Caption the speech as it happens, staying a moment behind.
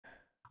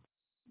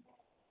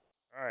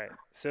All right,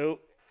 so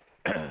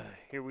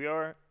here we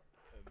are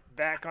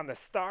back on the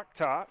Stock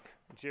Talk,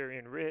 Jerry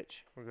and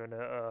Rich. We're going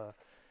to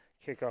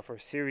kick off our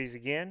series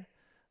again.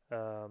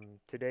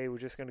 Today, we're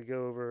just going to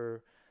go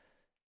over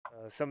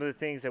some of the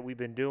things that we've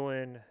been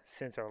doing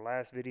since our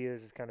last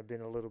videos. It's kind of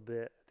been a little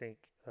bit, I think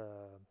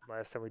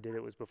last time we did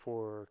it was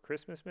before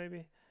Christmas,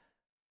 maybe.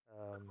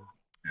 Um,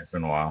 It's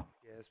been a while.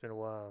 yeah, it's been a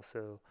while.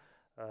 So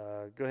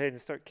go ahead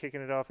and start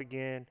kicking it off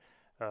again.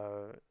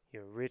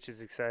 Rich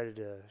is excited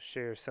to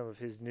share some of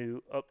his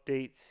new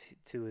updates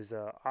to his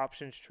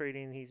options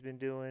trading he's been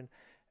doing,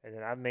 and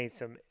then I've made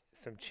some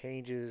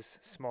changes,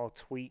 small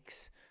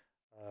tweaks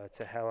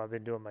to how I've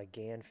been doing my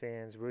GAN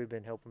fans. Really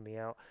been helping me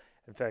out.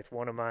 In fact,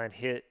 one of mine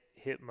hit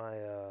my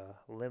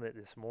limit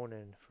this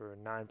morning for a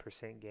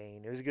 9%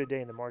 gain. It was a good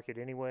day in the market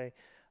anyway,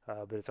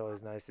 but it's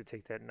always nice to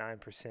take that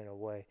 9%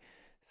 away.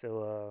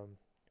 So,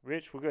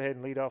 Rich, we'll go ahead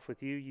and lead off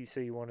with you. You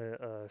say you want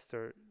to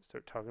start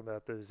talking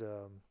about those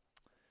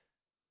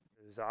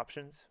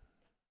options.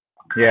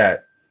 Yeah.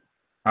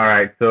 All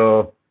right.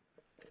 So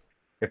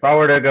if I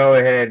were to go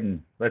ahead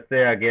and let's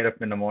say I get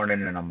up in the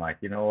morning and I'm like,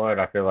 you know what?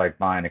 I feel like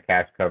buying a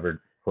cash covered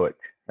put,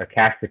 a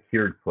cash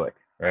secured put,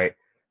 right?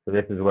 So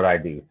this is what I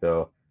do.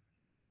 So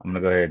I'm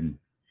gonna go ahead and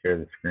share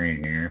the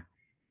screen here.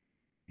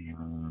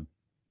 Um,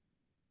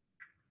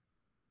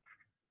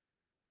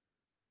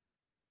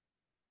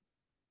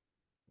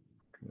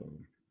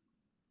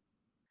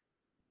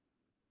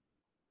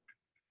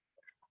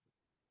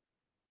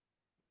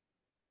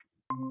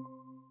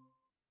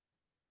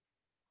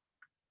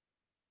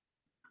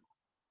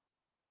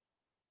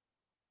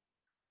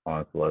 oh,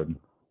 it's loading.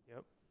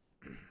 Yep.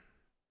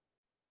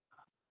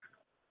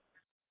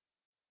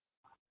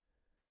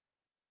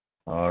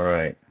 All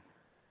right.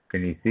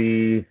 Can you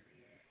see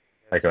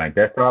Yeah, like see my your,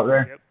 desktop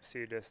there? yep, see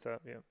your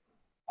desktop. Yep.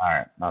 All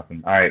right.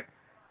 Awesome. All right.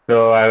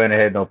 So I went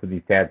ahead and opened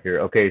these tabs here.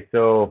 Okay.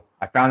 So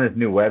I found this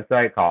new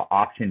website called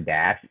Option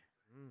Dash.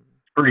 Mm,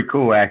 Pretty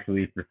cool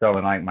actually for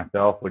someone like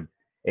myself. Would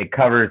it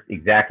covers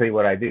exactly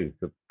what I do.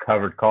 So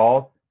covered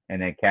calls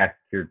and then cash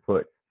secured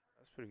puts.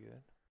 that's pretty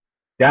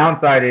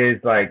Downside is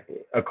like,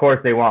 of course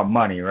they want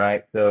money,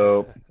 right?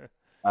 So good.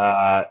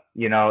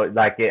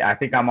 like I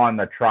think I'm on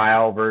the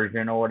trial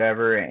version or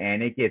whatever,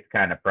 and it gets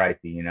kind of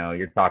pricey.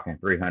 You're talking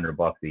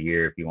 $300 a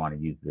year if you want to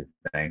use this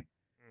thing.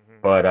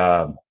 hmm But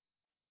uh,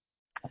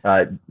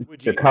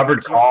 Would the you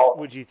covered call,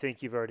 would you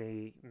think you've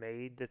already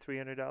made the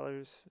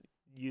 $300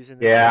 using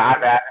this yeah,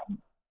 already?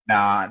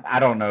 nah, I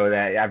don't know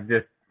that.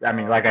 I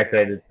mean, Oh, like I okay.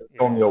 said, it's Yeah.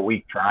 only a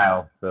week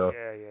trial. So,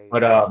 Yeah, yeah,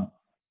 but yeah.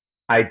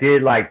 I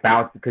did like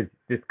bounce because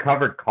this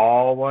covered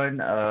call one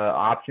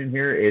option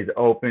here is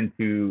open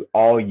to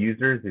all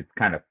users. It's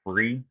kind of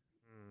free,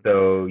 Mm,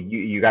 so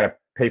you got to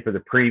pay for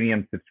the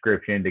premium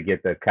subscription to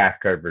get the cash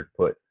coverage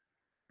put.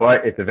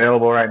 But it's gotcha.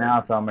 available right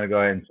now, so I'm gonna go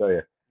ahead and show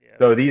you. Yeah.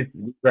 So these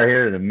right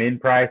here are the min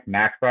price,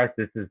 max price.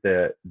 This is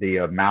the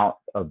amount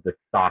of the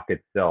stock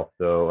itself.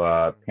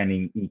 So Mm,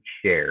 penning each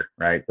share,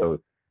 right? So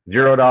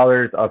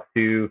 $0 up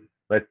to,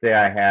 let's say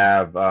I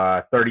have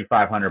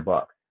 3,500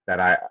 bucks that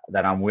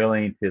I'm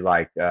willing to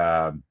like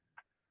kind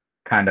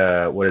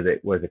of, what is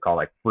it called,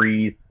 like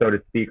freeze, so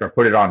to speak, or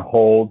put it on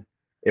hold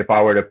if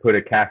I were to put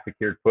a cash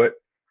secured put.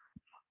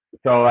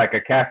 So like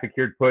a cash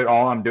secured put,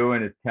 all I'm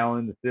doing is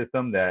telling the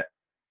system that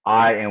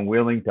I am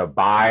willing to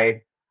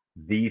buy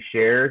these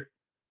shares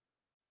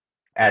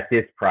at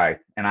this price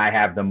and I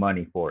have the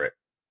money for it.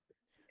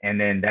 And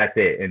then that's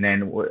it. And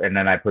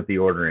then I put the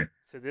order in.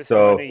 so this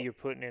So money you're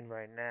putting in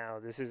right now,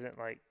 this isn't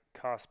like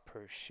cost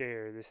per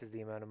share. This is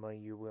the amount of money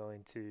you're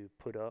willing to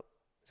put up.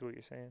 Is what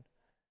you're saying?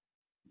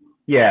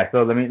 yeah,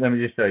 so let me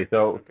just show you.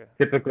 So Okay.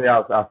 typically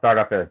I'll start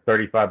off at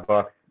 35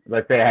 bucks.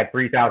 Let's say I had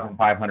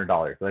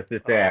 $3,500. Let's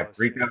just say I Oh, have I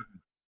see.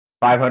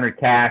 3,500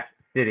 cash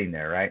sitting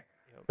there, right?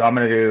 Yep. So I'm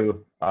gonna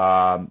do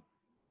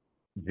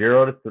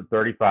 0 to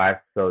 35.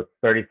 So it's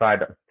 35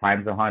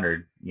 times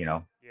 100. Yeah,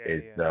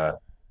 Is yeah. so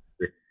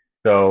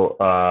So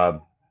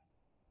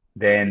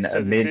then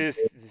so this mid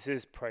is this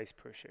is price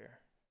per share.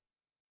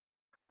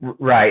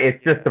 right.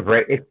 It's just Yeah. a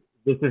break.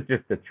 This is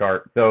just a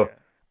chart. So Yeah.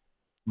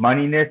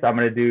 moneyness, I'm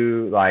gonna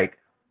do like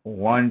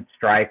one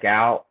strike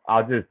out.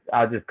 I'll just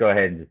go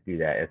ahead and just do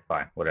that. It's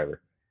fine,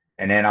 whatever.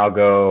 And then I'll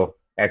go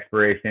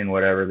expiration,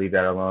 whatever. Leave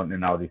that alone,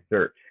 and I'll do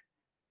search.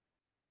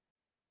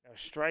 Now,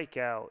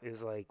 strikeout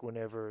is like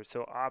whenever,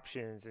 so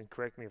options, and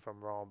correct me if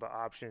I'm wrong, but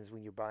options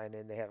when you're buying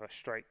in, they have a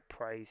strike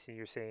price, and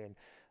you're saying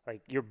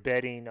like you're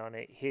betting on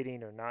it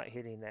hitting or not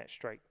hitting that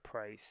strike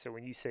price. So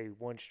when you say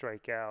one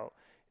strikeout,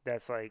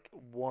 that's like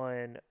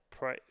one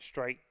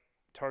strike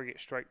target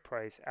strike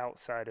price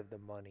outside of the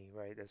money,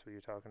 right? That's what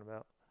you're talking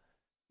about.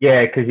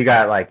 Yeah, because you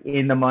got like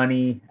in the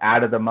money,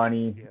 out of the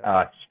money.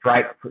 Yep.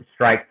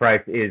 Strike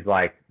price is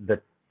like the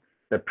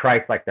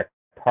price, like the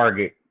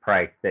target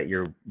price that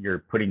you're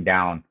putting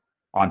down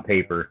on Yeah.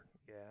 paper.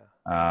 Yeah.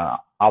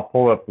 I'll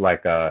pull up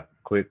like a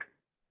quick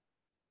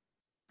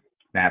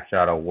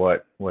snapshot of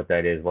what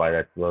that is, why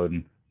that's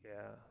loading.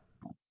 Yeah.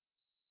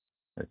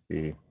 Let's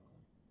see.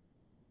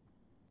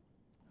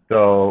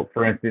 So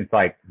for instance,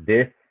 like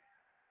this.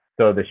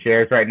 So the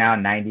shares right now,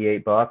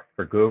 $98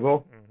 for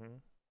Google. Mm-hmm.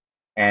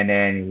 And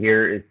then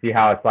here is, see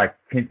how it's like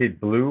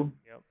tinted blue?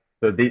 Yep.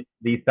 So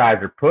these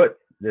sides are puts,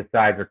 this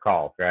sides are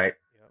calls, right?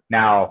 Yep.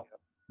 Now,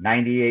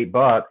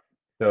 $98.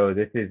 So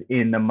this is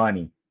in the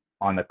money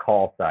on the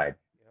call side.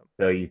 Yep.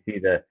 So you see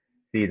that's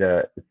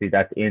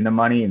in the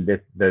money, and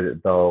this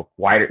the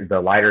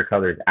lighter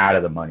color is out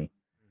of the money.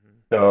 Mm-hmm.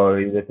 So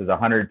this is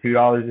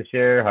 $102 a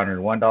share,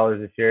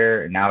 $101 a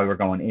share, and now we're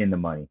going in the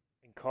money.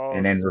 And And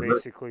calls then is reverse.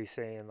 basically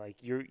saying like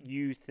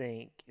you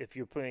think if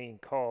you're playing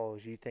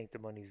calls, you think the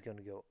money's going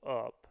to go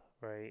up,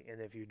 right?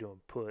 And if you're doing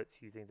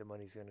puts, you think the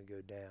money's going to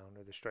go down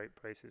or the strike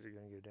prices are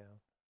going to go down.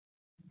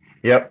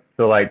 Yep.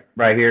 So like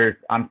right here,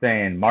 I'm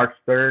saying March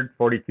 3rd,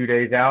 42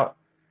 days out.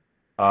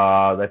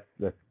 Let's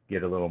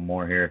get a little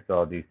more here. So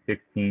I'll do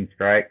 16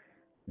 strikes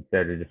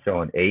instead of just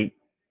showing 8.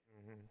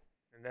 Mm-hmm.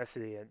 And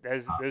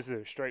those are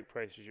the strike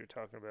prices you're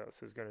talking about.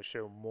 So it's going to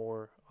show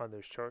more on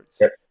those charts.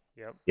 Yep.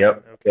 Yep.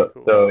 Yep. Okay.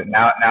 Cool. So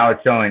now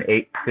it's showing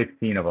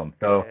 16 of them.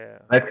 So Yeah.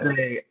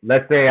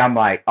 let's say I'm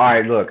like, all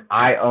right, look,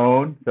 I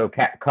own. So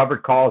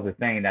covered calls is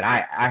saying that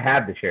I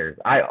have the shares.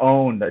 I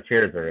own the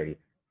shares already.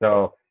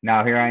 So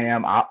now here I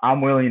am.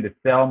 I'm willing to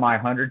sell my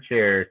 100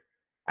 shares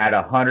at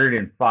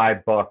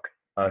 $105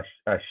 a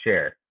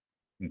share.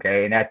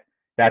 Okay, and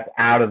that's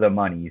out of the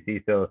money. You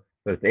see, so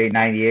it's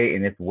 8.98,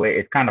 and it's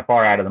kind of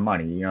far out of the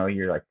money. You know,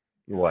 you're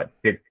what,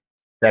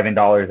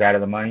 $7 out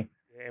of the money.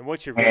 And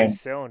what you're really And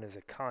selling is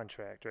a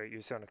contract, right?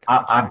 You're selling a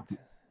I'm contract.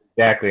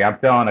 exactly, I'm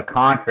selling a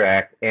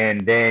contract,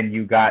 and then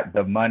you got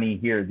the money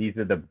here. These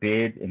are the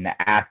bid and the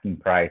asking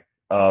price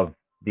of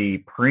the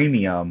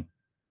premium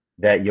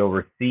that you'll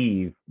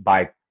receive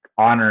by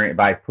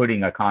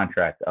putting a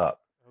contract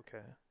up.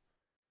 Okay.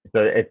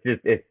 So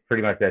it's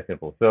pretty much that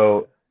simple.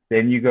 So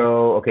then you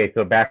go, okay,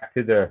 so back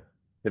to the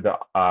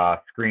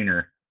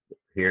screener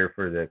here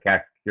for the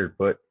cash secured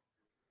put.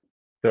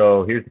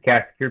 So here's the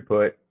cash secured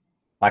put.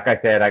 Like I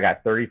said, I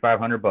got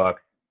 $3,500.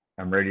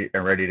 I'm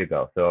ready to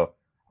go. So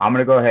I'm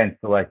gonna go ahead and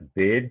select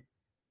bid.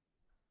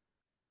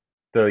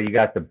 So you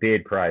got the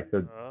bid price.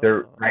 So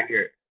they're right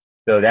here.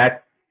 So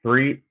that's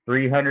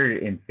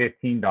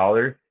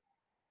 $315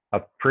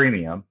 of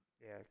premium.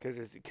 Yeah,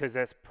 because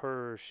that's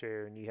per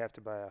share, and you have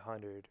to buy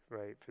 100,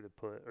 right, for the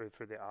put or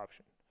for the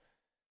option.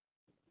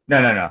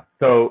 No.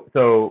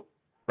 So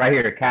right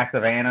here,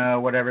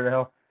 Casavana, whatever the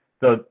hell.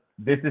 So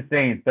this is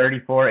saying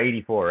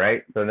 34.84,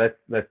 right? So let's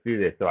do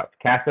this. So it's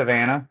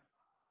Casavana.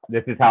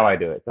 This is how I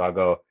do it.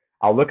 So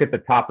I'll look at the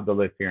top of the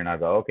list here, and I'll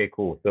go, okay,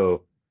 cool.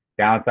 So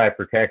downside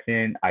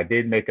protection. I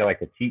did make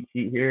like a cheat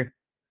sheet here.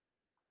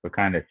 It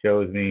kind of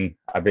shows me.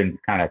 I've been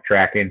kind of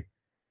tracking.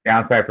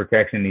 Downside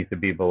protection needs to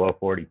be below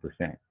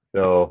 40%.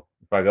 So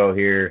if I go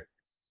here,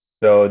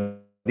 so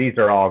these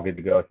are all good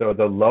to go. So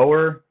the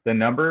lower the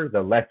number,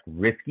 the less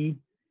risky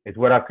is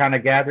what I've kind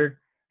of gathered.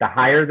 The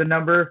higher the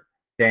number,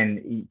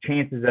 then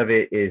chances of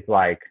it is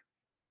like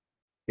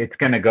it's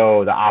going to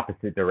go the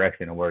opposite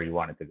direction of where you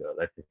want it to go.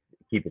 Let's just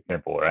keep it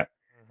simple, right?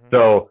 Mm-hmm.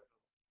 So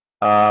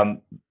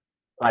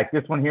like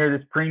this one here,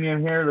 this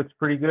premium here looks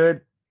pretty good.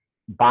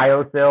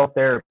 BioCell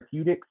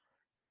Therapeutics,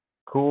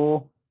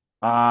 cool.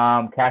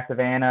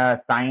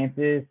 Casavana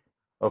Sciences,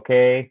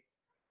 okay,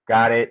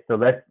 got it. So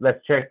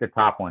let's check the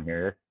top one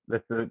here.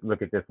 Let's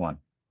look at this one.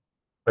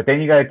 But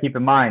then you got to keep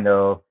in mind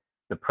though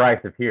the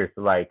price of here.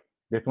 So like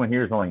this one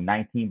here is only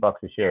 $19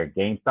 a share,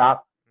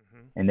 GameStop,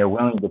 and they're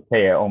willing to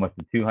pay almost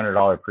a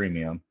 $200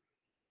 premium.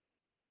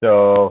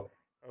 So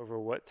over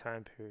what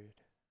time period?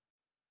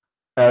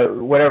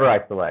 Whatever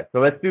I select. So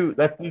let's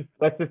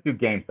just do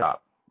GameStop.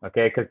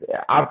 Okay, because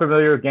I'm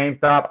familiar with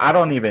GameStop. I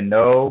don't even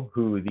know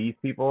who these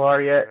people are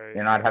yet, right,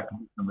 and I'd have to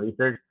do some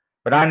research.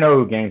 But I know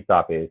who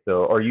GameStop is.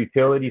 So, or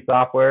utility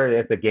software.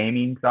 It's a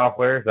gaming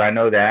software, so I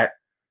know that.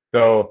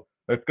 So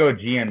let's go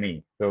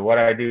GME. So what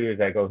I do is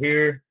I go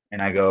here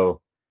and I go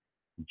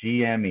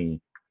GME,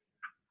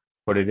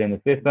 put it in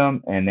the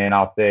system, and then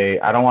I'll say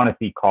I don't want to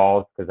see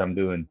calls because I'm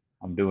doing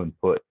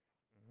puts.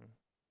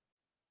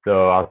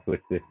 So I'll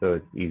switch this so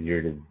it's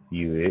easier to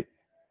view it.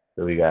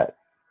 So we got.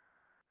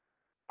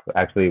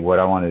 Actually, what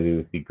I want to do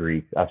is see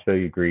Greeks. I'll show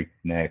you Greeks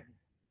next.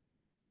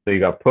 So you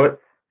got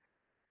puts.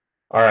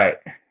 All right.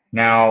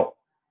 Now,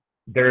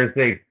 there's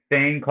a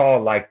thing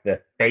called like the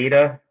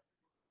theta.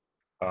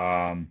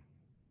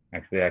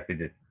 Actually, I could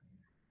just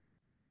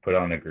put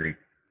on the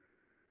Greeks.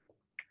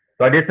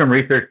 So I did some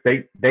research.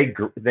 They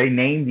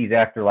named these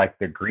after like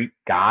the Greek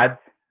gods.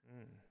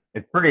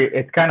 It's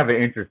kind of an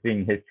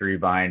interesting history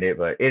behind it,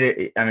 but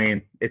I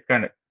mean, it's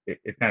kind of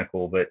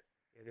cool. But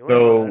yeah, the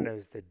only one I know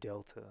is the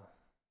delta.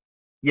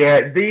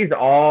 Yeah,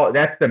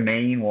 that's the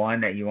main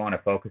one that you want to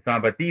focus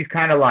on, but these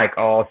kind of like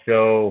all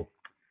show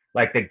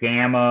like the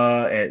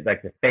gamma,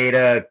 like the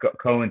theta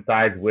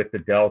coincides with the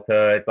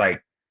delta. It's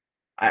like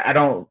I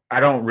don't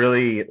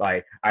really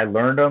like, I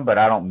learned them, but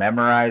I don't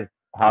memorize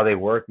how they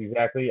work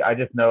exactly. I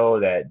just know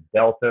that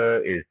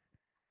delta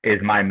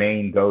is my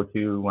main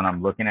go-to when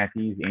I'm looking at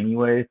these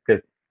anyways,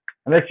 because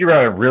unless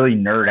you're really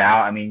nerd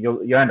out, I mean,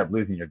 you'll end up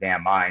losing your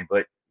damn mind.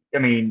 But I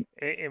mean,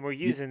 and we're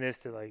using this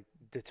to like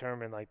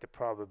determine like the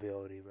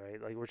probability,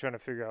 right? Like we're trying to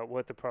figure out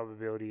what the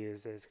probability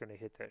is that it's going to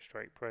hit that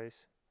strike price.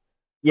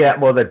 Yeah,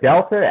 well, the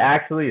delta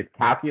actually is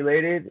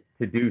calculated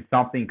to do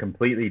something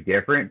completely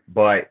different,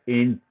 but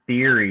in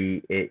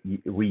theory,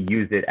 we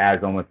use it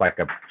as almost like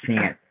a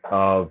chance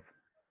of,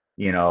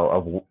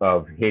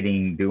 of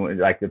hitting, doing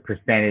like the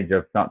percentage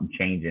of something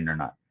changing or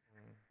not.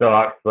 So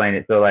I'll explain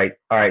it. So like,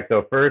 all right,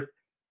 so first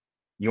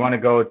you want to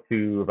go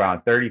to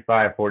around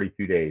 35,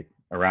 42 days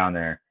around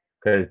there,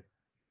 because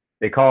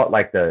they call it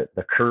like the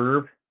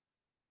curve.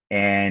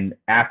 And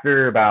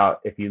after about,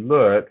 if you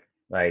look,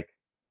 like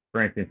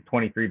for instance,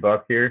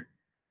 $23 here.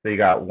 So you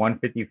got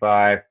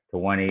 155 to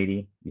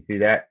 180. You see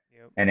that?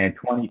 Yep. And then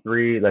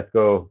 23, let's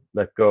go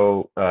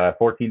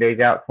 14 days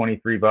out,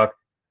 $23,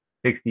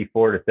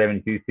 64 to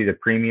 72. See the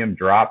premium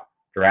drop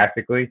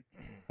drastically.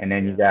 And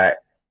then you got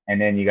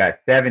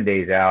 7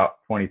 days out,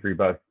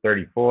 $23,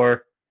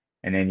 34.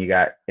 And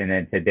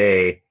then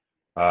today,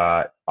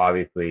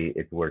 obviously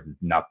it's worth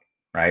nothing,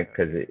 right?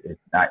 Because it's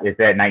at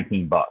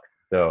 $19.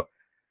 So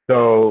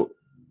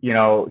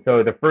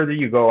so the further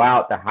you go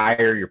out, the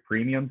higher your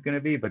premium's going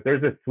to be. But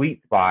there's a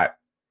sweet spot.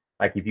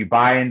 Like if you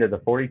buy into the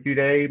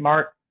 42-day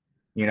mark,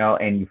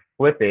 and you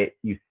flip it,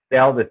 you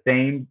sell the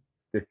same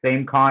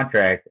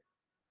contract,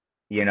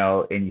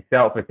 and you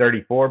sell it for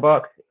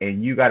 $34,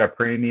 and you got a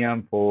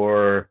premium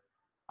for,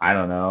 I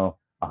don't know,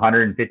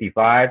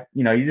 155.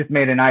 You just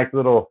made a nice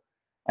little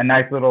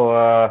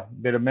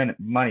bit of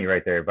money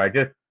right there by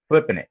just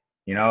flipping it.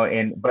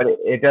 But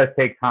it does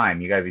take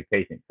time. You got to be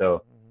patient.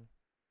 So.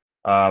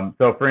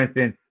 So for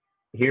instance,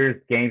 here's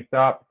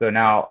GameStop. So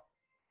now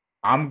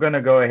I'm going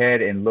to go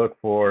ahead and look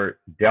for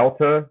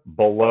delta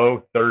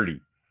below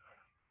 30.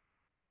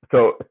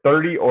 So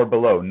 30 or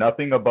below,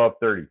 nothing above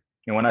 30.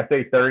 And when I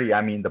say 30,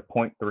 I mean the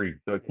 0.3.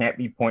 So it can't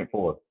be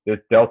 0.4. This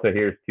delta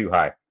here is too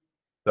high.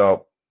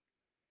 So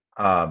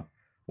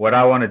what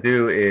I want to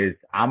do is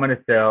I'm going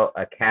to sell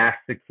a cash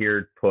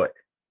secured put,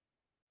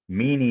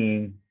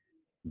 meaning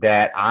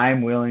that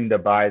I'm willing to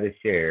buy the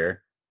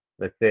share.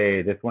 Let's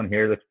say this one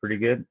here looks pretty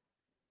good.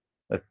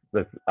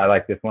 I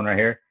like this one right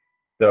here.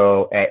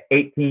 So at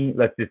 18,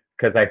 let's just,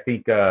 because I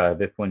think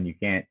this one you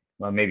can't,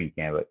 well, maybe you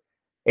can, but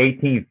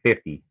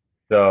 1850.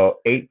 So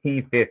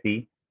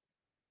 1850,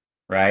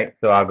 right?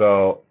 So I'll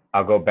go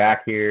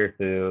back here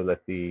to,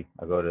 let's see,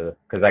 I'll go to,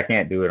 because I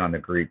can't do it on the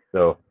Greek.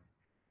 So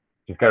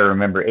just got to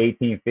remember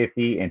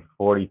 1850 and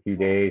 42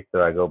 days.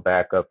 So I go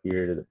back up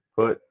here to the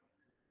put.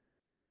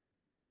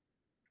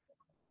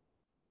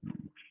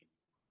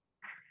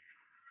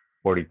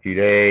 $42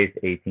 days,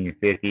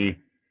 1850.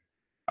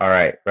 All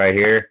right, right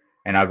here,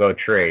 and I'll go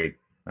trade,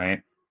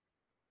 right?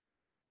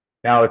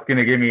 Now it's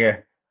gonna give me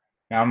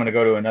now I'm gonna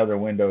go to another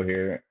window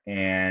here,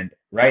 and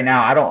right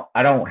now I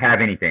don't have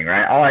anything,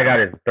 right? All I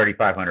got is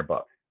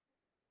 $3,500,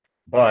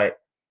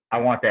 but I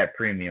want that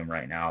premium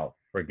right now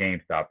for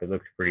GameStop. It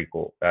looks pretty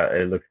cool.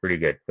 It looks pretty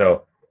good.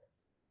 So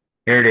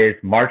here it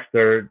is, March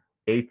 3rd,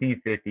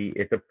 1850.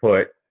 It's a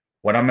put.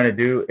 What I'm gonna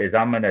do is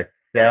I'm gonna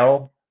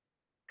sell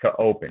to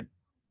open.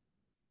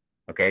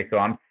 Okay, so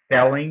I'm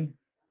selling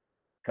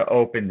to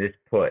open this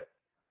put.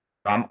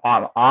 So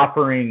I'm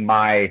offering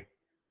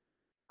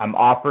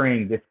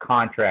this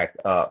contract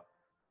up.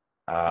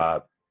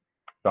 So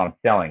I'm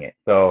selling it.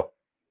 So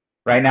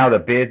right now the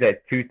bid's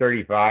at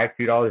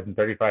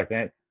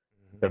 $2.35.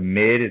 The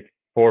mid is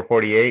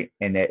 $4.48,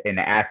 and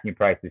the asking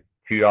price is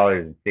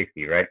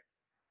 $2.60. Right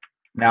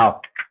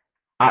now,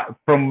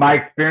 from my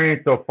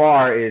experience so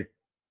far is,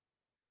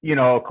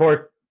 of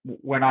course,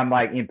 when I'm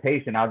like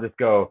impatient, I'll just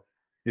go,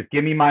 just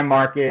give me my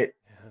market,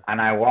 and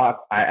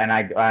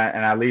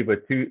I leave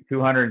with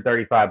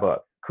 $235.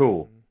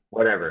 Cool,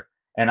 whatever.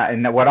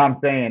 And what I'm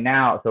saying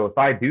now, so if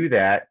I do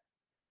that,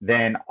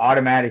 then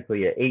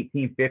automatically at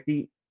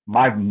 1850,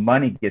 my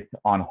money gets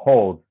on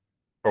hold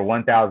for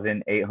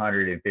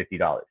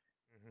 $1,850.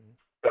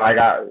 So I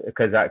got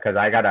because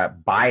I gotta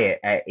buy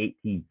it at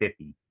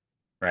 1850,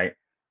 right?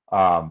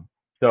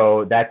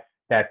 So that's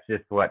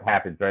just what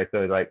happens, right?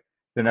 So like,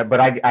 but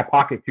I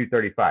pocket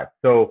 235.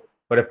 So,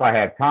 but if I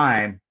have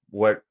time,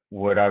 what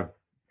I've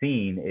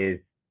seen is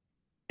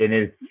it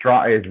is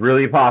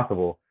really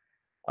possible.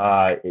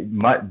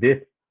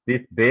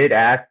 This bid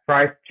ask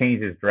price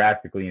changes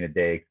drastically in a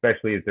day,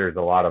 especially if there's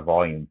a lot of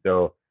volume.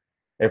 So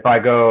if I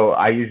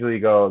usually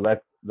go,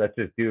 let's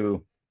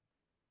do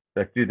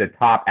the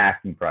top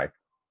asking price,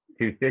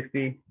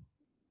 260,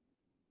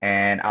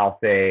 and I'll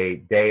say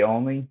day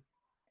only,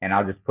 and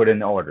I'll just put in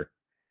the order.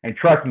 And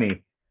trust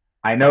me,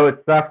 I know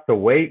it sucks to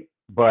wait,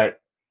 but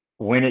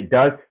when it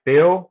does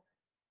fill,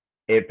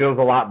 it feels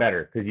a lot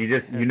better because you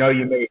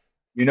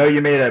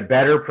made a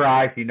better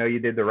price. You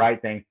did the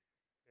right thing.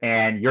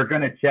 And you're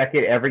going to check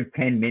it every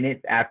 10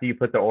 minutes after you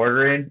put the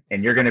order in,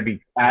 and you're going to be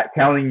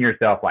telling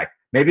yourself, like,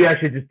 maybe I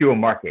should just do a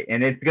market.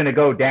 And it's going to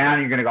go down,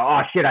 and you're going to go,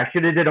 oh, shit, I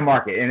should have did a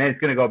market. And then it's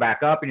going to go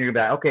back up, and you're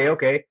going to be like,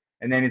 okay.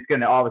 And then it's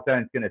going to, all of a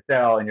sudden, it's going to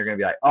sell, and you're going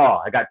to be like,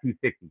 oh, I got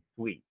 260,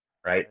 sweet,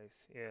 right?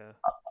 Nice. Yeah.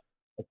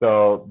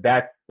 So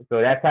that's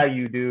how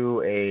you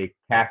do a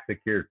cash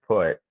secured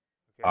put.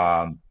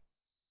 Okay.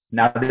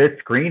 Now, this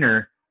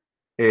screener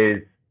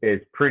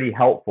is pretty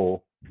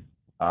helpful,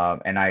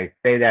 and I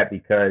say that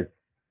because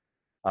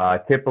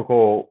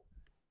typical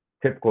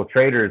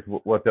traders,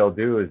 what they'll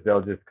do is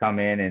they'll just come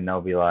in and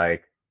they'll be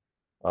like,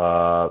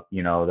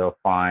 they'll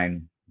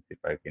find. Let's see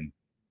if I can.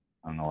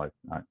 I don't know. It's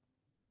not.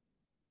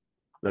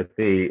 Let's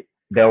see.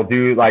 They'll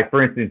do like,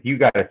 for instance, you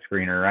got a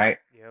screener, right?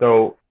 Yep.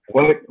 So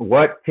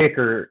what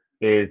ticker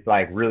is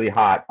like really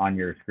hot on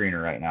your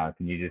screener right now?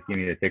 Can you just give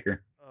me the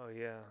ticker? Oh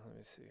yeah, let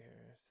me see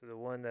here. So the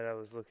one that I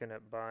was looking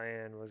at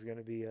buying was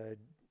gonna be a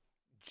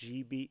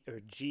GB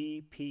or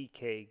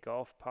GPK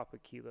Golf Papa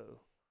Kilo.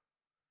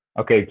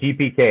 Okay,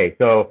 GPK.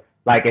 So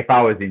like if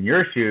I was in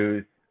your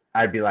shoes,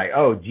 I'd be like,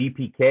 oh,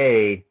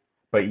 GPK,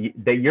 but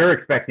that you're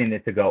expecting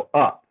it to go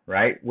up,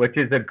 right? Which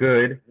is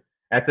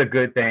that's a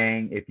good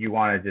thing if you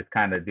want to just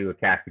kind of do a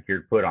cash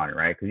secured put on it,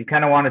 right? Because you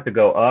kind of want it to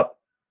go up,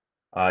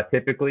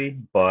 typically,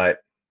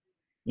 but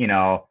you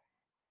know,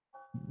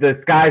 the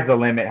sky's the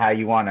limit how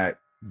you want to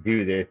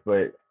do this.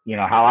 But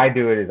how I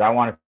do it is I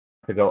want it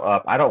to go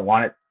up. I don't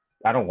want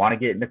to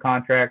get into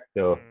contract.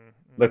 So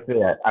let's do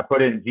that. I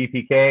put it in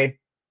GPK.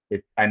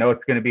 I know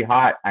it's going to be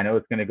hot. I know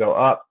it's going to go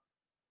up.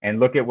 And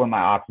look at what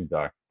my options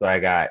are. So I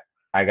got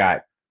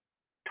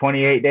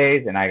 28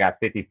 days and I got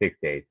 56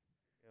 days.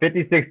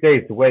 56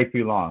 days is way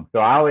too long. So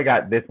I only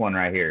got this one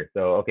right here.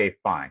 So, okay,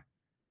 fine.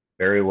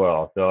 Very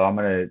well. So I'm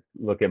going to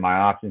look at my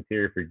options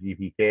here for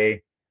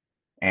GPK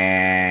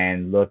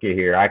and look at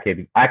here. I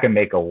can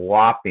make a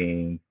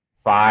whopping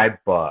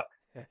 $5.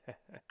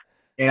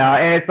 And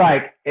it's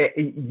like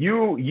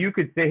you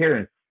could sit here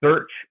and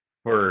search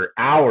for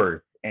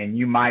hours and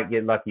you might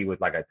get lucky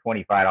with like a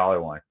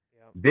 $25 one.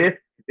 Yep.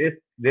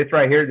 This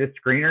right here, this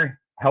screener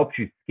helps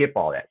you skip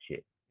all that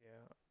shit.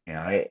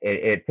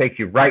 It takes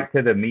you right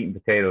to the meat and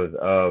potatoes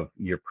of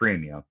your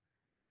premium.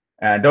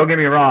 And don't get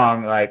me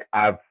wrong, like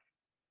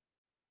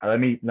let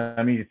me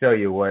just show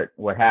you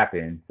what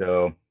happened.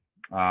 So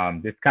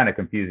this is kind of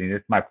confusing. This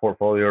is my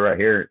portfolio right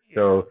here. Yeah.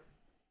 So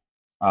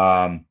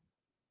now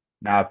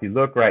if you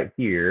look right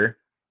here,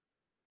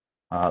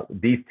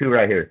 these two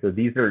right here. So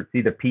these are,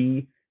 see the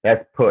P,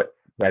 that's puts.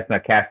 That's my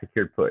cash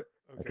secured put.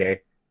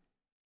 Okay.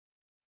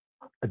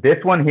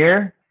 This one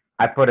here,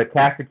 I put a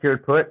cash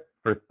secured put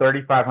for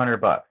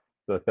 $3,500.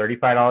 So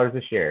 $35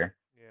 a share.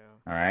 Yeah.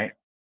 All right.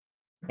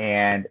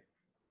 And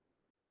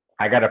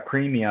I got a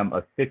premium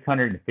of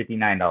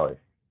 $659. It's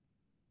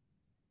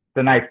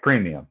a nice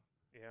premium.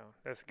 Yeah,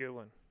 that's a good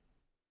one.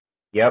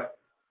 Yep.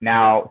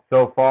 Now,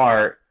 so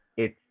far,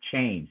 it's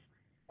changed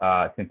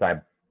since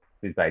I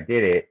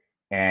did it,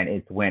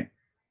 and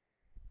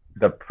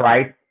the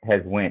price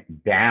has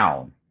went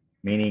down,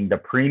 meaning the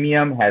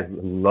premium has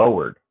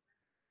lowered.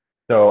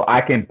 So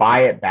I can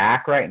buy it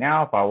back right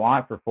now if I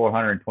want for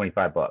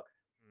 $425.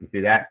 You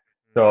see that?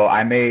 So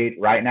I made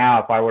right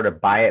now, if I were to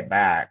buy it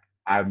back,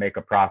 I would make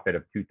a profit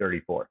of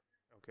 $234. Okay.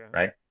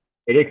 Right?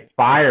 It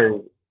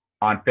expires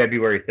on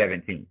February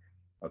 17th.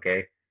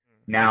 Okay.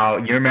 Now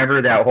you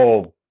remember that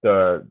whole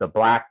the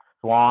black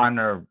swan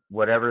or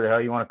whatever the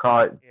hell you want to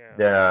call it.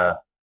 Yeah.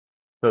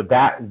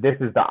 This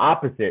is the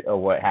opposite of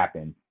what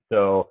happened.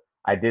 So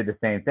I did the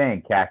same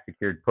thing, cash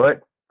secured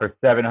put for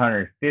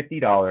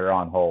 $750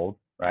 on hold,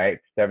 right?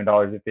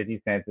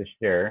 $7.50 a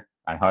share,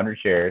 100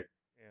 shares.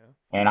 Yeah.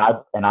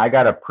 And I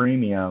got a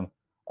premium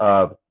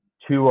of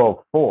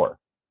 204.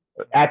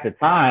 At the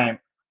time,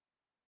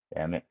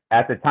 I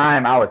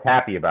was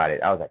happy about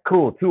it. I was like,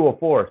 cool,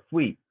 204,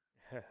 sweet.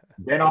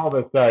 Then all of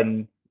a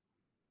sudden,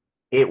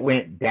 it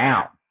went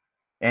down,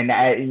 and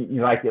ORMP.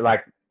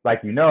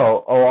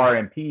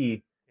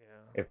 Yeah.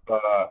 If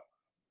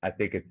I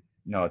think it's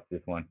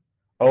this one.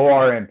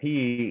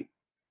 ORMP.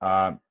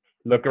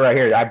 Look right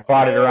here. I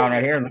bought it around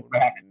right here, and look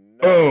what happened.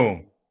 No.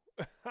 Boom.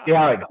 See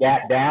how it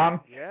gapped down?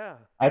 Yeah.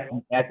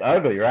 That's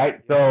ugly, right?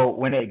 Yeah. So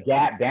when it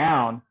gapped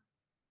down,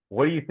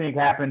 what do you think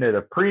happened to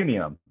the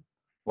premium?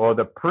 Well,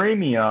 the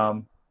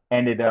premium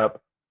ended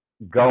up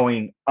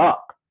going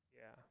up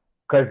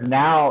because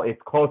now it's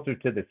closer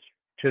to the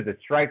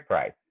strike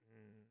price.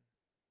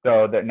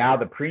 So that now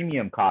the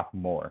premium costs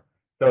more.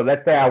 So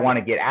let's say I want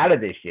to get out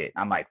of this shit.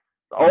 I'm like,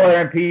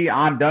 ORMP,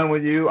 I'm done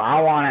with you.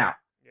 I want out.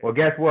 Yeah. Well,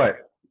 guess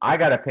what? I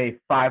got to pay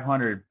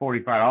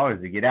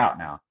 $545 to get out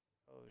now.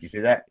 You see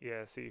that?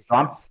 Yeah. So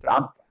I'm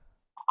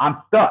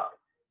stuck.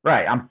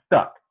 Right. I'm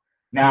stuck.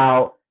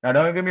 Now,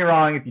 don't get me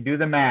wrong. If you do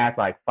the math,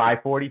 like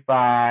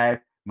 545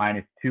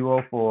 minus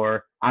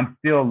 204, I'm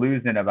still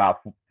losing about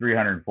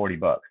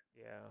 $340.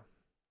 Yeah.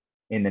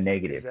 In the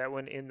negative. Is that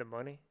one in the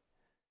money?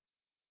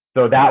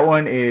 So that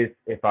one is,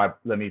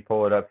 let me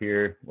pull it up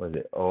here. Was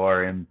it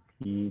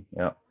ORMP?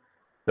 Yep.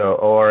 So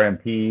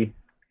ORMP.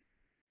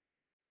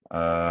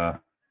 Let's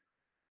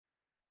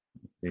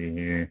see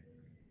here.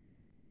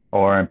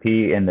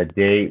 ORMP, and the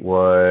date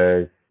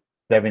was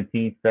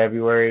 17th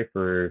February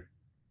for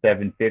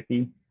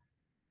 $750.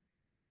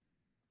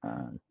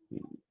 Let's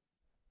see.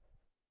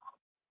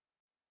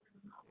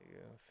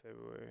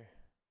 February.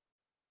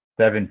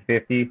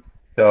 750.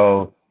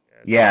 So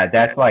yeah,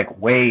 that's like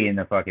way in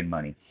the fucking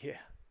money. Yeah.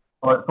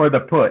 For the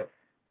put.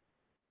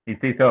 You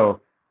see, so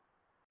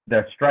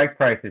the strike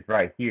price is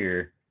right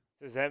here.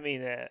 Does that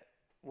mean that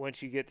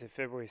once you get to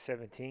February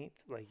 17th,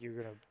 like you're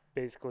gonna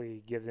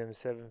basically give them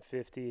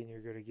 750 and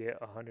you're gonna get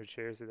 100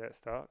 shares of that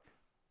stock?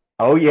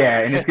 Oh yeah,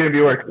 and it's going to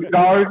be worth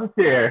 $2 a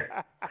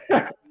share.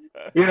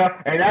 You know,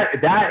 and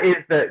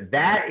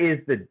that is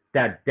the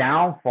that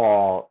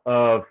downfall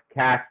of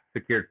cash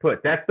secured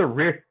puts. That's the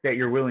risk that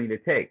you're willing to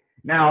take.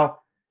 Now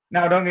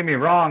don't get me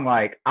wrong,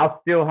 like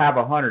I'll still have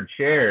 100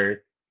 shares,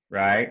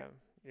 right?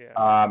 Yeah,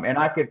 yeah, And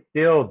I could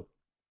still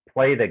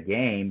play the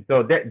game.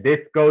 So this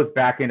goes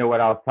back into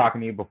what I was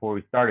talking to you before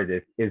we started.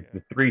 This is yeah.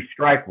 the 3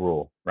 strike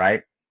rule,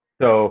 right?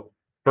 So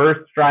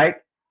first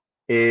strike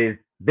is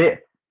this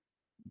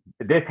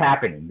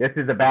happening. This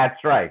is a bad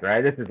strike,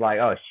 right? This is like,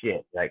 oh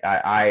shit, like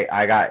I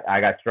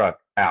got struck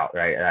out,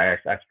 right?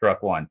 I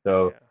struck one.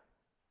 So Yeah.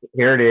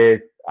 here it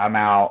is. I'm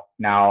out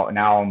now.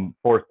 Now I'm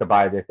forced to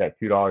buy this at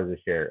 $2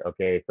 a share.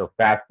 Okay, so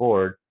fast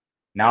forward.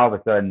 Now all of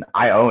a sudden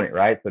I own it,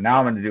 right? So now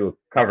I'm going to do a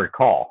covered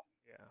call,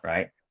 Yeah.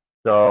 right?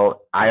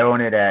 So I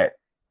own it at,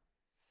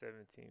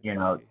 you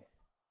know, 1750.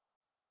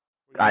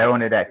 Well, I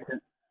own it at two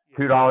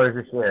yeah,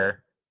 dollars a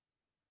share,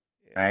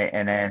 yeah, right?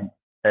 And then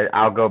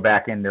I'll go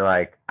back into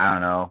like I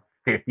don't know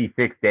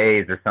 56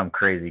 days or some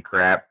crazy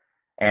crap,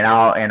 and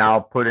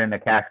I'll put in a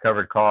cash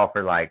covered call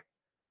for like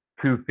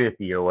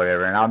 250 or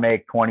whatever, and I'll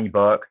make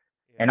 $20,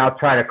 and I'll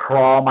try to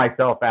crawl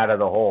myself out of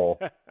the hole,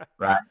 yeah.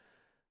 right?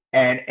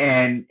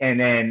 And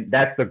then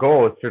that's the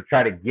goal is to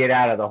try to get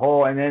out of the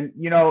hole, and then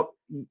you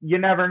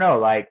never know,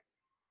 like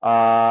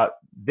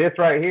this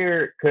right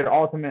here could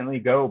ultimately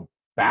go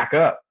back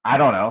up. I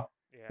don't know.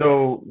 Yeah.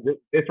 So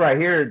this right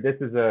here, this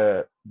is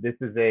a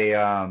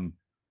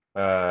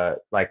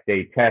like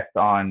they test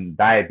on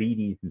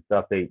diabetes and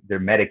stuff, their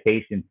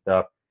medication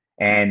stuff,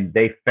 and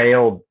they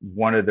failed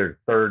one of their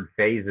third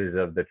phases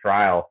of the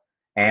trial.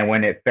 And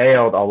when it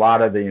failed, a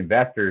lot of the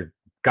investors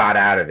got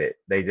out of it.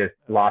 They just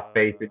lost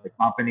faith in the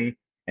company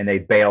and they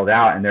bailed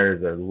out. And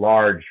there's a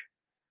large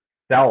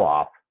sell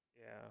off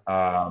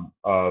Yeah.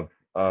 of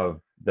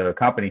the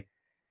company.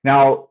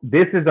 Now,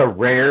 this is a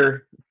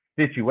rare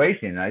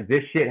situation.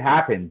 This shit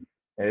happens.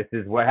 This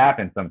is what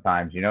happens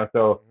sometimes, So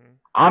Mhm.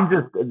 I'm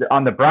just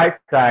on the bright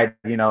side.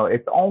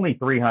 It's only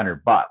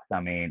 $300. I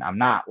mean, I'm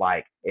not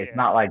like it's Yeah.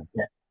 not like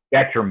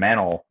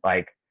detrimental.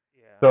 Like,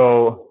 Yeah.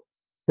 so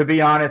to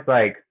be honest,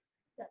 like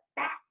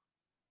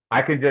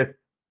I can just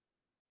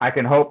I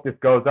can hope this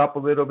goes up a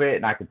little bit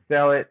and I can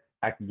sell it.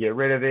 I can get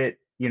rid of it.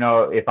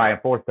 If I am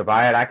forced to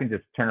buy it, I can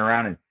just turn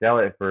around and sell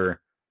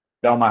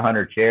my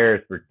 100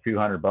 shares for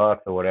 $200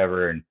 or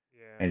whatever,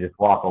 Yeah. and just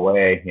walk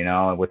away.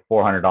 With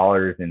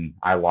 $400, and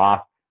I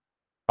lost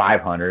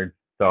 500,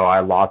 so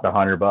I lost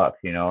 $100.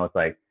 It's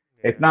like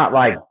it's Yeah. not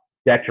like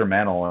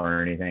detrimental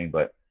or anything,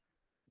 but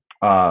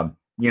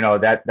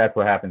that's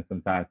what happens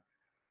sometimes.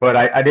 But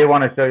I did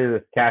want to show you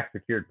this cash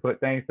secured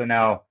put thing. So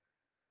now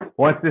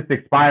once this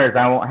expires,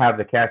 I won't have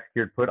the cash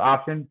secured put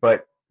option,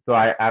 but so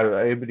I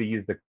was able to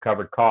use the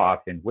covered call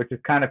option, which is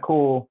kind of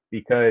cool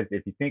because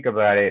if you think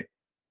about it,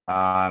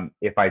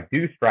 if I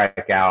do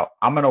strike out,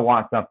 I'm gonna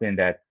want something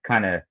that's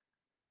kind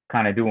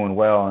of doing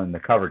well in the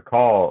covered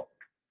call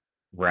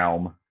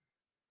realm.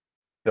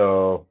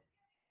 So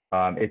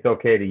it's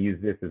okay to use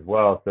this as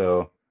well.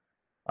 So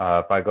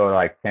if I go to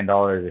like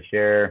 $10 a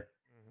share,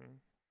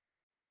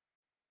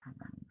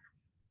 Mhm.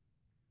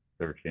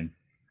 searching,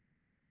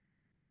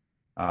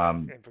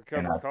 And for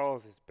and covered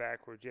calls, it's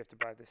backwards. You have to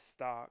buy the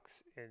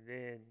stocks and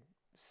then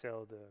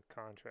sell the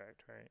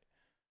contract, right?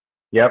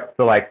 yep.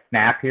 So like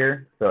Snap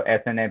here, so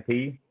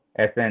SNAP,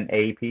 that's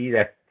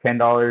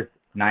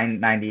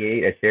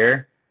 $10.98 a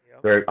share.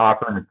 Yep. They're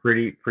offering a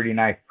pretty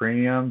nice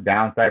premium.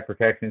 Downside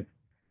protection's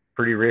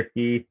pretty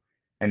risky.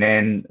 And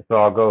then so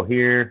I'll go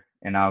here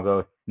and I'll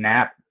go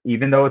Snap,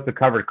 even though it's a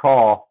covered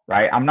call,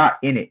 right? I'm not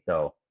in it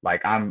though.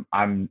 Like I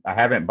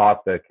haven't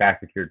bought the cash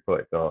secured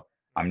put, so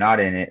I'm not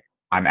Mhm. in it.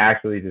 I'm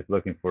actually just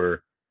looking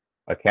for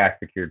a cash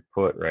secured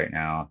put right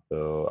now.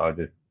 So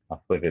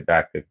I'll flip it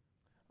back to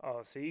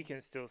Oh, so you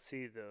can still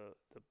see the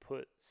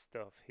put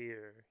stuff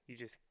here. You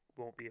just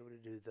won't be able to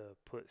do the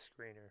put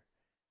screener.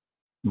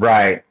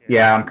 right. Yeah.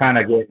 Yeah, I'm kind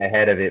of getting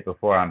ahead of it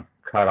before I'm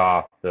cut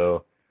off.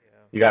 So Yeah.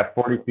 you got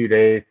 42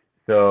 days.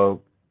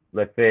 So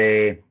let's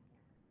say,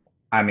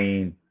 I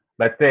mean,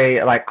 let's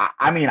say like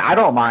I mean, I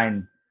don't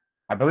mind.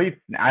 I believe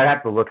I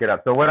have to look it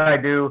up. So what I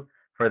do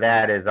for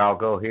that is I'll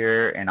go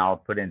here and I'll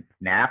put in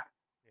Snap,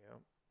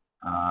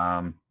 Yeah.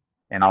 um,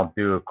 and I'll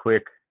do a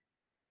quick.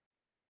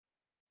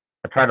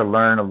 I try to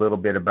learn a little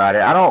bit about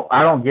it. I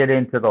don't get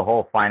into the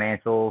whole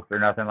financials or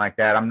nothing like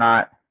that. I'm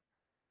not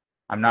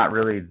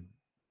really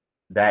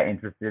that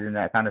interested in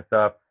that kind of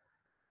stuff.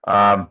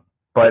 Um,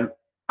 but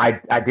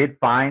I did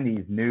find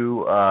these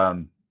new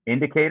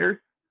indicators,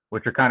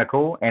 which are kind of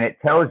cool, and it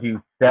tells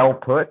you sell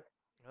put,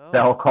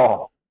 sell Oh,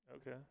 call.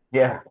 okay.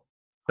 Yeah,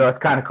 so That's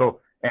it's kind of cool.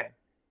 cool. And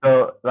Yeah.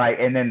 so like,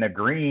 and then the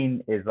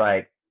green is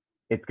like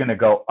it's gonna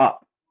go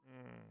up.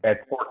 Mm.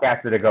 It's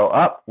forecasted to go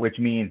up, which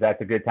means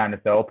that's a good time to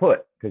sell a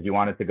put because you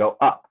want it to go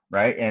up,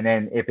 right? And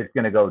then if it's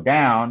going to go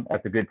down,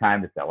 that's a good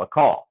time to sell a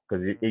call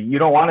because you Mhm.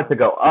 don't want it to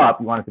go up,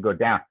 you want it to go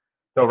down.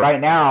 So right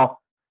now,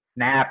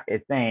 Snap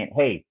is saying,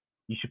 hey,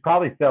 you should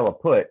probably sell a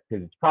put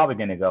because it's probably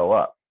going to go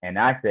up. And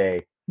I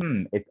say,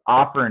 it's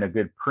offering a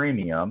good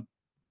premium,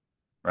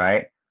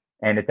 right?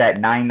 And it's at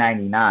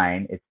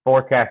 9.99. It's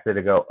forecasted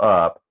to go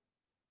up.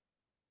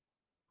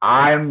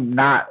 I'm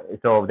not.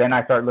 So then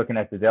I start looking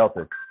at the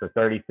deltas. So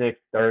 36,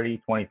 30,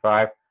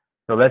 25.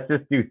 So let's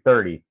just do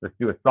 30. Let's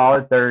do a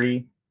solid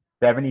 30,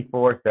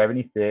 74,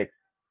 76.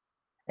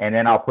 And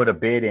then I'll put a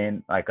bid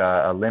in, like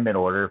a limit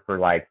order for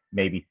like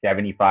maybe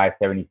 75,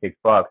 76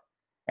 bucks.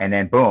 And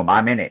then boom,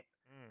 I'm in it.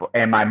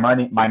 And my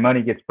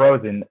money gets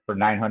frozen for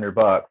 900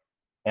 bucks.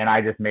 And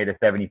I just made a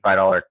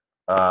 $75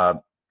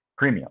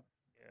 premium.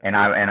 And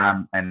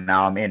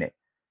now I'm in it.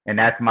 And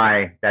that's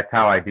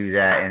how I do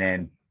that. And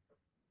then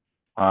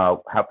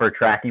for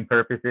tracking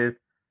purposes,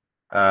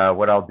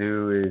 what I'll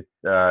do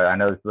is, I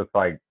know this looks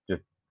like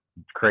just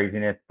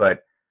craziness,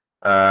 but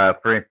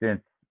for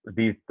instance,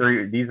 these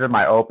are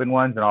my open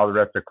ones, and all the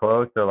rest are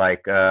closed. So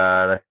like,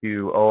 let's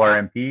do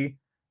ORMP.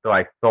 So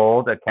I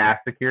sold a cash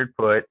secured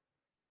put,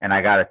 and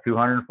I got a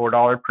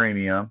 $204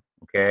 premium.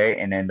 Okay,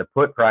 and then the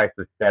put price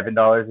was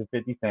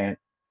 $7.50.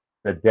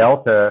 The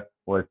delta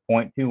was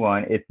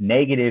 0.21. It's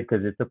negative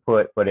because it's a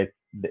put, but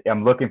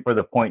I'm looking for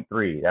the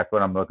 0.3. That's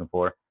what I'm looking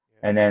for.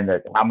 And then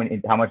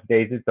how much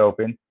days it's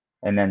open,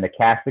 and then the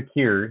cash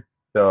secured.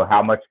 So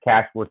how much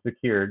cash was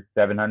secured?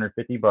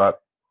 $750.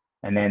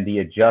 And then the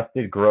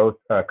adjusted gross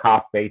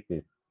cost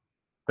basis.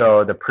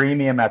 So the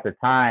premium at the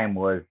time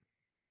was,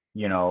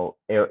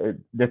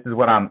 this is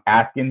what I'm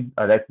asking.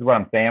 This is what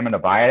I'm saying I'm going to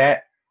buy it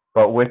at.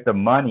 But with the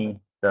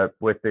money,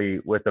 with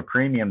the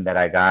premium that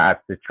I got, I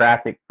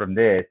subtracted from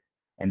this,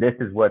 and this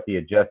is what the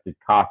adjusted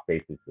cost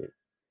basis is.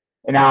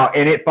 And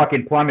it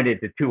fucking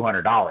plummeted to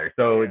 $200.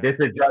 So this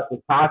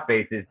adjusted cost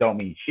basis don't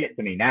mean shit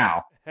to me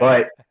now.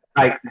 But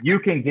like, you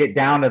can get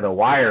down to the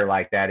wire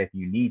like that if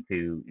you need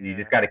to. You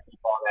just got to keep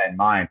all that in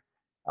mind.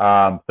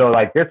 So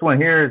like this one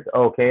here is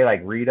okay.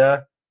 Like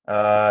Rita,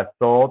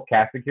 sold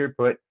cash secured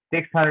put,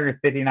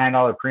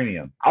 $659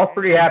 premium. I was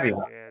pretty happy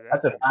with that.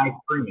 That's a nice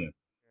premium.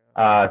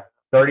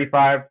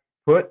 35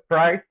 put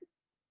price.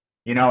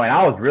 And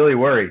I was really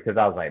worried because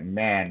I was like,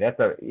 man,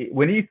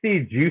 when you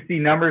see juicy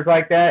numbers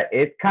like that,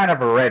 it's kind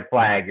of a red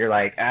flag. You're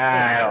like,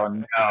 I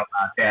don't know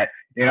about that.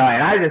 And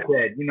I just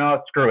said,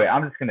 screw it.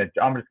 I'm just gonna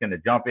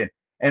jump in.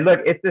 And look,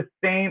 it's the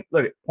same.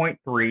 Look at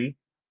 0.3.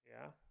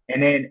 Yeah.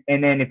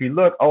 And then if you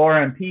look,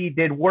 ORMP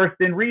did worse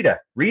than Rita.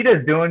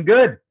 Rita's doing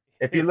good.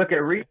 If you look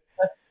at Rita,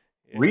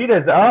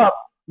 Rita's up.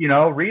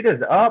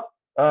 Rita's up.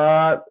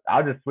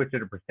 I'll just switch it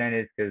to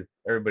percentage because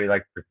everybody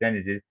likes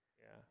percentages.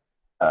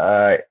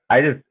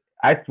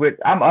 I switched.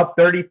 I'm up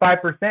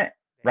 35%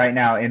 right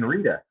now in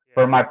Rita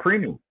for my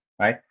premium,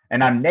 right?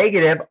 And I'm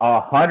negative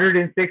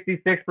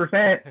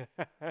 166%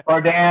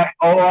 for damn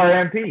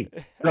ORMP.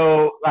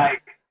 So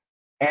like,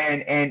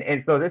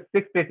 and so this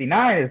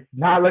 659 is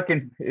not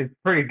looking, it's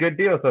pretty good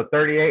deal. So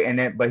 38, and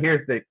then, but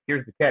here's the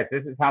catch.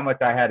 This is how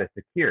much I had to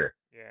secure.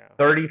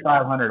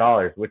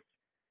 $3,500, which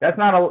that's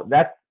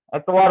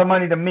a lot of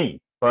money to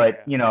me.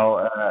 But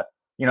so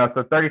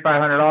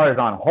 $3,500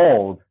 on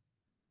hold.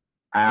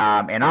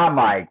 And I'm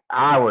like,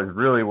 I was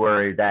really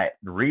worried that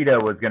Rita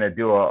was gonna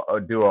do a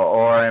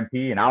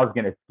ORMP, and I was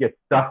gonna get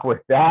stuck with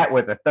that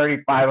with a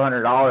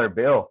 $3,500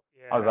 bill.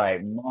 I was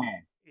like,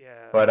 man.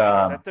 Yeah. But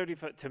that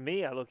 35 to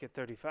me, I look at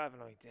 35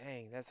 and I'm like,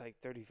 dang, that's like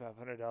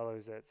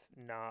 $3,500 that's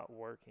not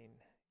working.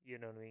 You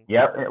know what I mean?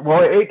 Yeah.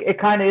 Well, it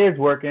kind of is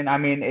working. I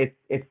mean,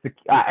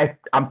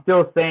 I'm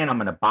still saying I'm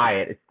gonna buy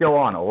it. It's still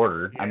on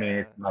order. Yeah, I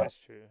mean, that's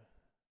true.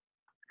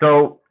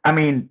 So, I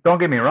mean, don't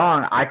get me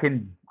wrong. I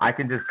can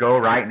just go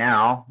right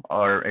now,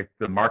 or if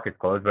the market's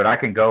closed, but I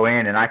can go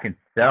in and I can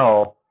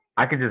sell.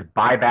 I can just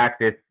buy back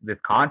this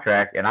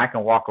contract, and I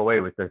can walk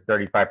away with the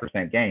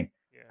 35% gain.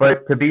 Yeah.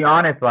 But to be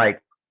honest,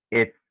 like,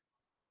 it's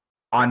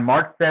on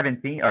March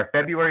 17th or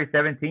February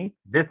 17th,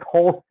 this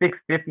whole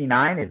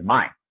 659 is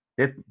mine.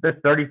 This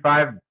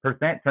 35%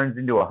 turns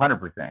into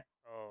 100%.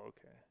 Oh,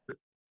 okay.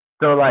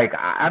 So like,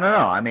 I don't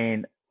know. I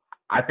mean,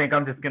 I think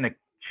I'm just gonna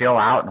chill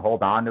out and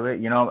hold on to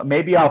it.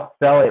 Maybe I'll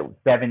sell it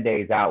 7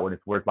 days out when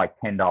it's worth like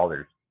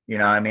 $10. You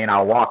know what I mean?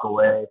 I'll walk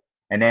away,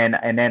 and then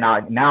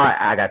now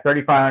I got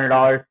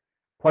 $3,500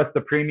 plus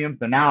the premium,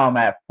 so now I'm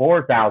at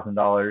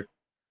 $4,000.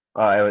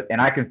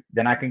 And I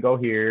can go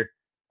here,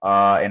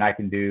 and I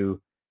can do,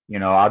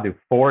 I'll do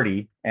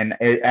 40. And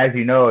as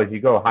you know, as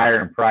you go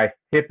higher in price,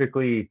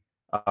 typically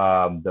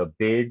the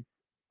bids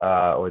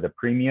or the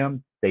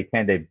premiums, they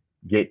tend to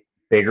get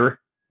bigger.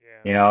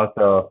 Yeah.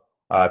 So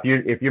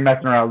if you're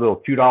messing around with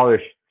little $2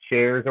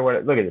 shares or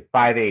what, look at this,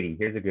 580.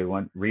 Here's a good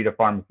one. Rita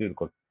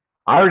Pharmaceuticals.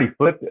 I already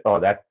flipped it. Oh,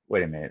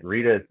 wait a minute.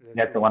 Rita,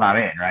 that's the one I'm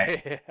in,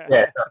 right?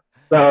 Yeah.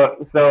 So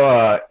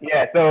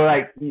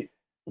like you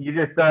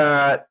just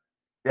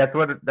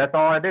that's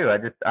all I do. I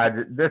just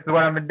this is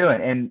what I've been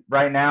doing. And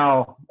right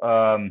now,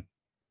 I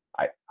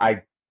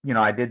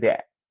did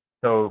that.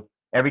 So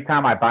every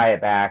time I buy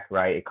it back,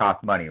 right, it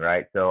costs money,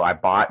 right? So I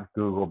bought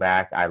Google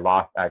back. I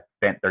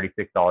spent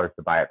 $36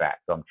 to buy it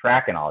back. So I'm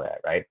tracking all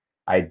that, right?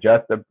 I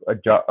adjust a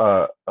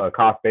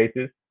cost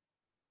basis.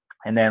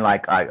 And then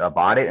like I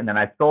bought it and then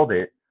I sold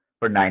it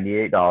for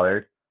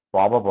 $98.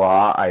 Blah blah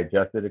blah. I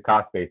adjusted the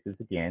cost basis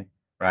again,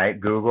 right?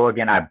 Google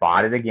again. I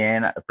bought it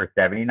again for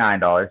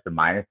 $79, so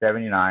minus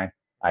 79.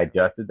 I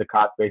adjusted the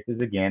cost basis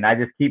again. I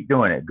just keep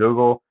doing it.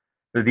 Google.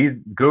 So these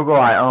Google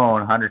I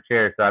own 100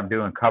 shares, so I'm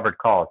doing covered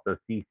calls, so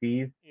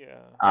CCs.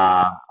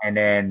 Yeah. And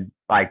then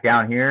like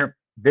down here,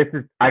 this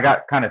is I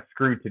got kind of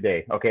screwed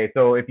today. Okay,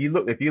 so if you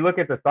look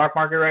at the stock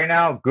market right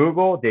now,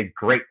 Google did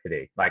great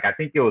today. Like I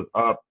think it was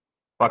up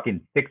fucking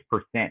 6%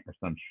 or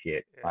some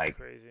shit. That's Like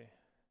crazy.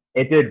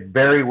 it did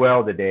very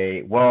well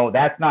today. Well,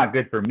 that's not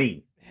good for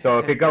me. So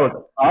if it goes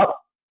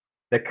up,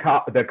 the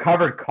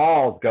covered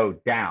calls go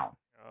down.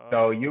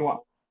 So you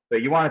Oh.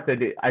 want it to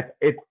do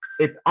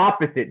it's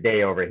opposite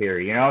day over here,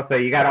 you know. So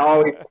you got to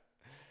always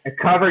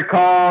covered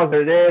calls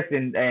or this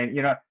and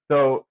you know.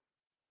 So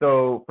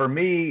for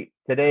me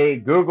today,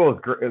 Google's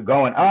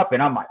going up,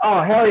 and I'm like,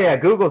 oh hell yeah,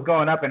 Google's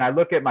going up, and I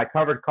look at my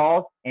covered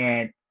calls,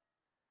 and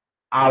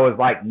I was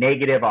like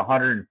negative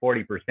 140%,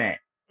 and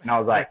I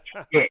was like,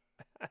 shit,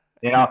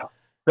 you know.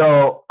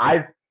 So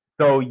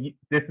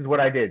this is what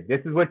I did. This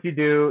is what you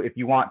do if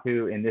you want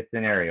to in this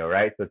scenario,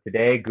 right? So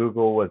today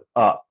Google was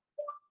up.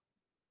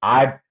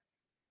 I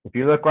If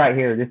you look right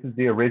here, this is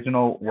the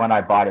original one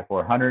I bought it for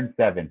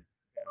 107.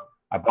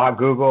 I bought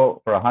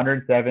Google for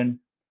 107.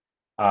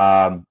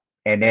 And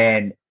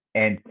then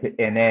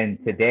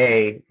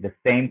today the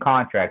same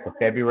contract, the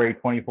February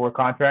 24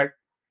 contract,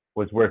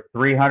 was worth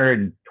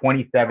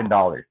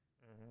 $327. Mhm.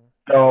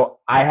 So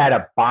I had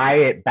to buy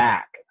it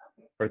back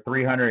for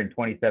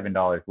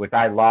 $327, which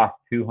I lost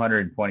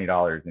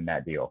 $220 in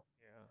that deal.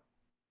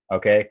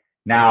 Okay.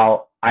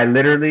 Now I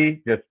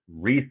literally just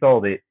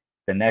resold it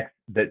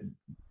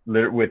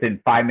within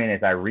 5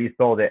 minutes. I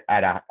resold it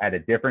at a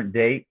different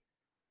date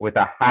with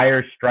a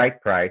higher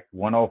strike price,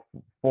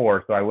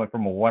 104. So I went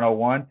from a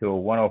 101 to a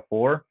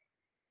 104,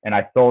 and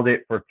I sold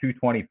it for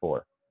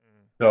 224.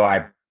 So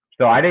I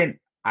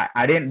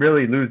didn't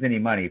really lose any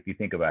money if you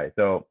think about it.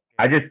 So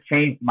I Yeah. just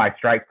changed my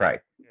strike price.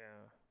 Yeah.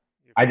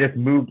 You're I just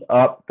moved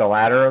up the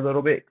ladder a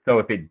little bit. So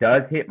if it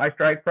does hit my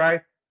strike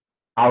price,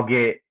 I'll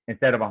get,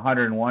 instead of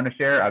 101 a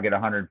share, I'll get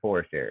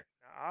 104 a share.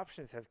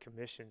 options have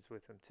commissions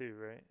with them too,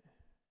 right?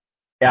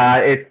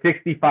 It's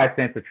 65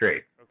 cents a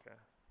trade. Okay.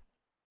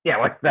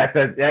 Yeah,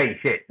 hey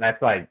shit.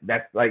 That's like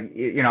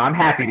I'm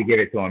happy to give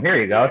it to him. Here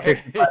you go, Yeah.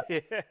 65 Yeah.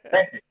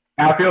 cents.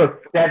 Now if it was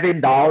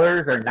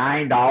 $7 or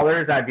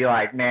 $9, I'd be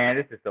like, man,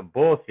 this is some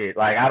bullshit.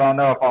 Like I don't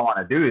know if I want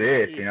to do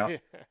this. Yeah.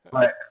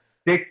 But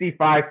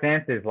 65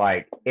 cents is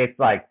like it's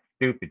like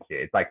stupid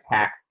shit. It's like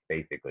tax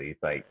basically.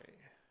 It's like Right.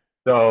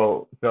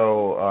 so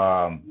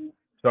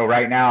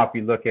right now if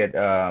you look at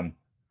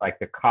like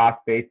the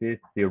cost basis,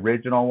 the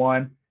original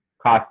one,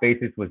 cost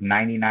basis was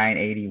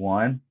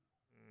 99.81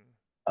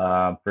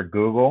 for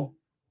Google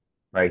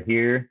right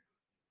here.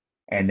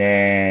 And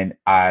then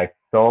I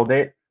sold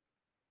it.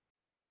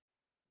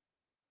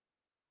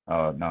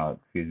 Oh no,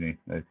 excuse me.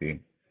 Let's see.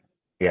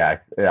 Yeah,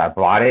 I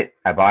bought it.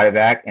 I bought it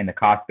back, and the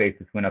cost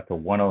basis went up to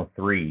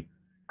 103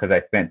 because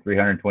I spent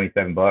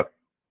 $327,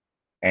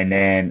 and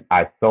then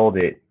I sold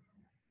it,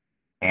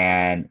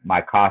 and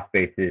my cost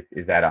basis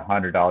is at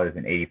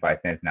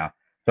 $100.85 now.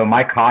 So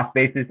my cost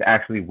basis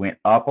actually went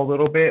up a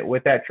little bit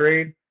with that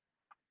trade,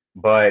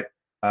 but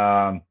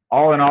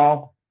all in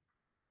all,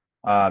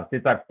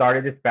 since I've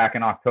started this back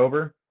in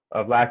October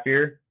of last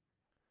year,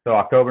 so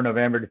October,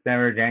 November,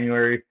 December,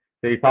 January,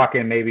 so you're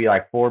talking maybe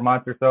like 4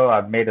 months or so,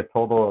 I've made a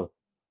total of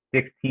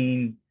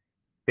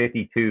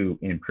 1652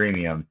 in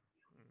premium.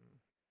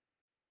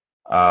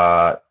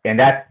 And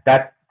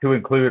that's to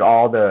include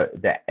all the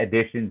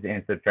additions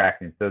and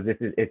subtractions. So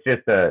it's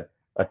just a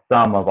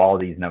sum of all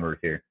these numbers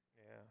here.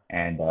 Yeah.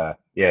 And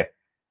yeah,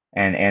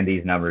 and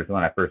these numbers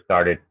when I first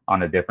started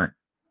on a different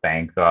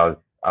thing. So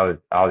I was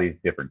all these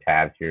different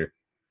tabs here.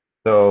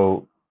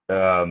 So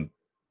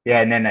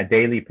yeah, and then a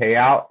daily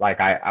payout. Like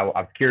I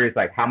was curious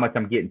like how much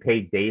I'm getting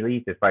paid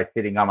daily just by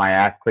sitting on my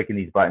ass clicking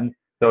these buttons.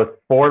 So it's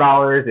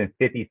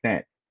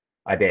 $4.50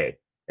 a day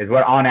is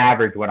what on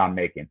average what I'm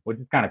making, which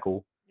is kind of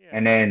cool. Yeah.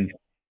 And then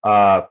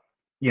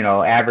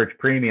average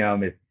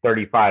premium is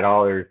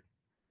 $35.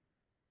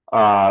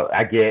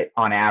 I get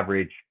on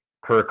average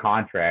per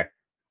contract,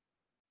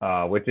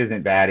 which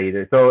isn't bad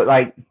either. So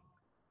like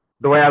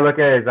the way I look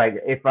at it is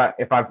like if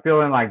I'm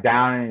feeling like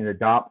down in the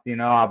dumps,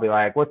 I'll be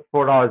like, what's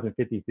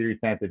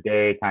 $4.53 a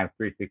day times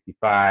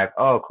 365?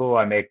 Oh, cool,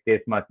 I make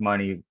this much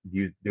money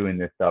doing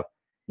this stuff.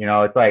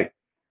 It's like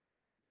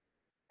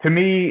to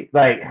me,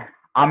 like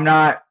I'm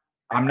not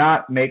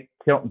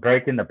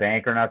breaking the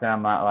bank or nothing.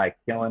 I'm not like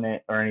killing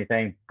it or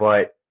anything,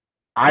 but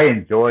I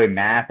enjoy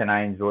math and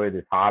I enjoy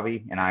this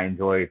hobby and I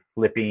enjoy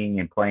flipping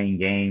and playing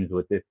games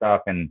with this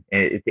stuff and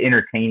it's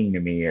entertaining to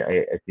me.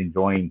 It's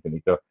enjoying to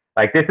me. So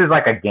like this is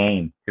like a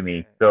game to me.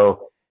 Right.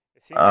 So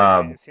It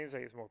seems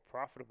like it's more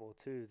profitable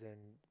too than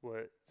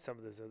what some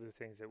of those other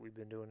things that we've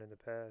been doing in the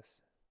past.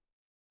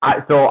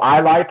 I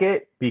like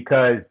it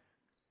because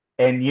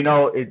and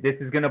this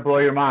is gonna blow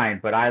your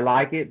mind, but I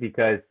like it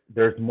because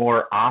there's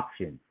more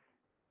options.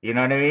 You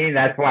know what I mean?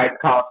 That's why it's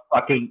called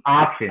fucking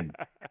options.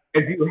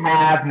 Because you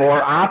have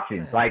more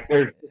options. Like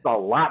there's just a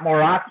lot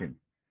more options.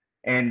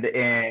 And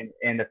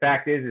the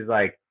fact is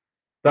like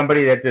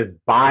somebody that just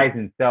buys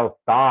and sells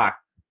stocks,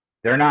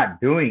 they're not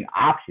doing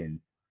options.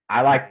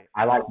 Right.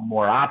 I like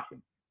more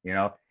options, you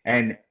know.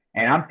 Yeah.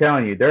 And I'm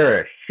telling you, there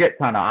are a shit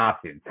ton of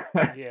options.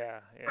 So, Yeah.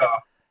 Yeah.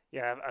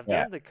 Yeah. I've yeah.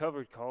 done the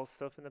covered call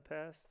stuff in the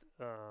past.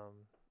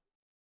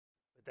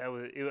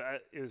 But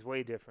it was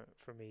way different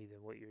for me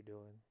than what you're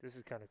doing. This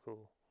is kind of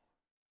cool.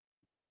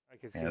 I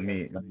can Yeah, see how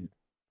it let could be me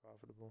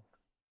profitable.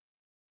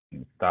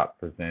 stop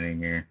presenting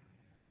here.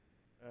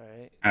 All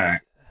right. All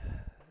right.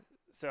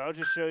 So I'll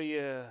just show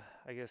you,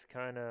 I guess,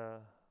 kind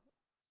of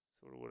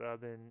sort of what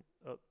I've been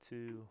up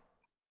to.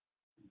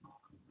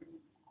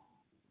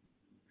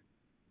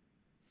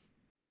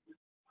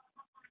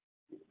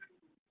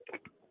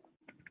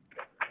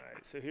 All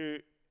right. So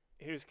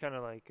here's kind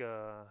of like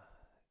loads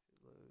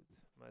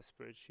my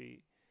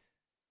spreadsheet,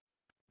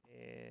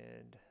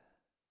 and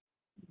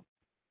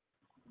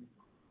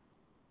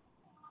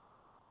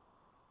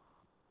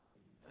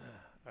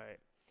all right.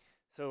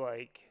 So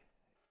like,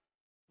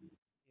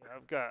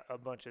 I've got a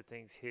bunch of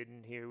things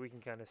hidden here. We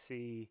can kind of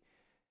see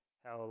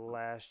how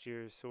last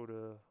year sort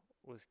of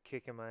was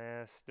kicking my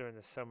ass during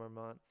the summer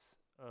months.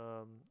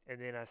 And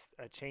then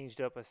I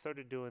changed up. I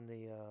started doing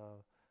the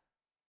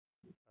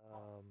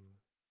um,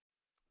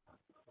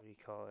 what do you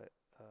call it?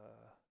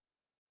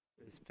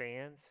 Those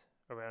fans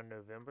around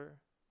November,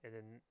 and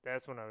then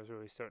that's when I was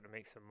really starting to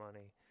make some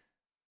money.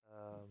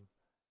 Um,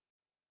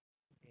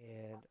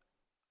 and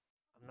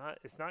I'm not.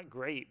 It's not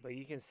great, but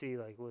you can see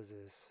like, what was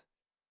this?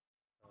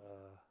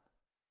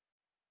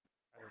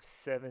 Out of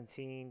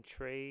 17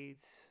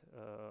 trades,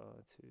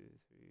 two,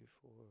 three,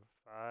 four,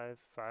 five.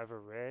 Five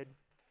are red.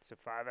 So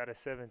 5 out of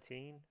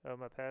 17 of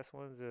my past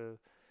ones have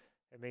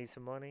made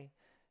some money.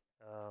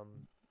 Um,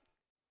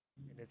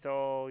 and it's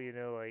all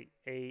like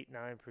 8,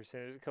 9%.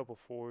 There's a couple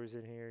fours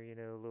in here,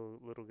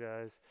 little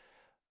guys.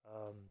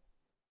 Um,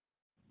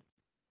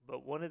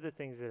 but one of the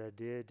things that I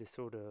did to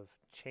sort of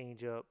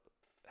change up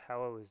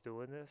how I was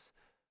doing this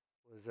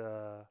was,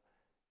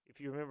 if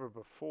you remember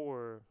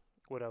before,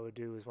 what I would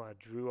do is when I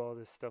drew all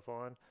this stuff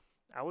on,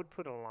 I would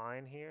put a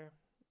line here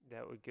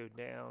that would go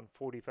down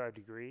 45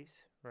 degrees,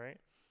 right?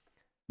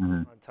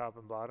 Mm-hmm. On top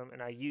and bottom.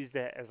 And I use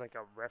that as like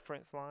a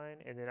reference line.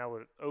 And then I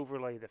would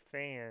overlay the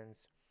fans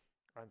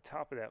on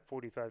top of that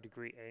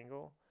 45-degree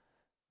angle,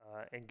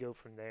 and go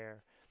from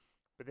there.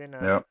 But then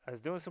Yep. I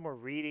was doing some more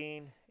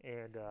reading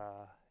and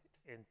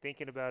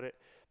thinking about it.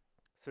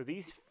 So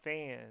these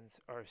fans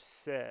are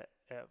set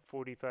at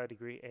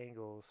 45-degree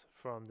angles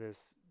from this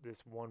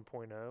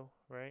 1.0,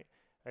 right?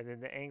 And then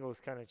the angles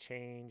kind of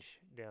change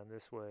down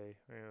this way.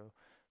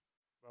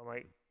 I'm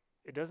like,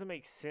 it doesn't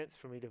make sense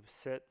for me to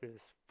set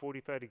this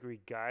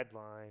 45-degree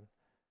guideline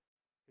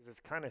because it's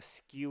kind of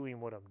skewing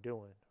what I'm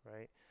doing,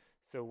 right?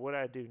 So what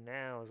I do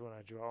now is when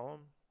I draw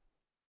them,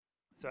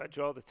 so I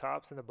draw the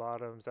tops and the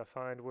bottoms. I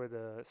find where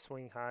the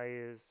swing high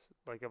is,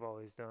 like I've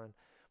always done.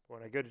 But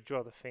when I go to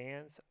draw the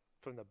fans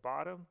from the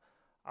bottom,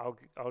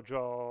 I'll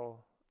draw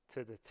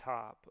to the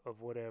top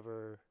of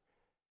whatever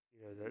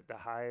the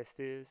highest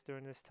is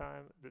during this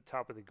time, the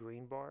top of the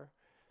green bar.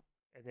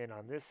 And then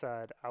on this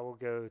side, I will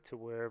go to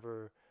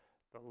wherever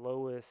the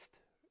lowest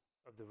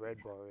of the red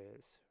bar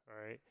is. All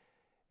right.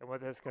 And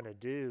what that's going to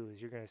do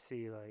is you're going to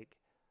see like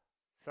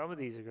some of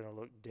these are going to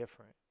look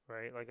different,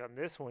 right? Like on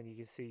this one, you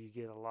can see you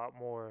get a lot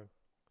more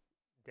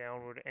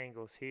downward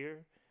angles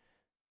here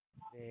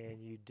than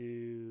you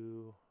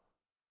do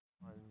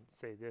on,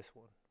 say, this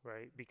one,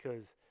 right?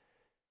 Because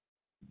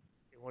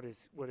what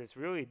it's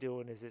really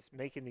doing is it's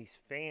making these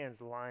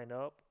fans line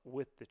up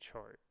with the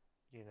chart,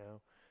 you know.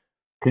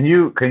 Can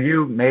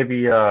you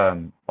maybe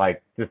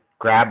like just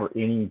grab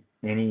any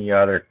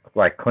other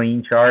like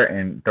clean chart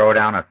and throw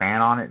down a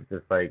fan on it?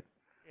 Just like,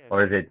 Yeah,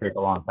 or does sure. it take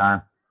a long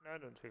time? No, it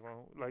doesn't take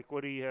long. Like,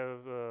 what do you have?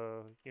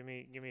 Give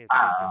me a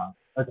ticker.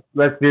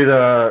 Let's do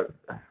the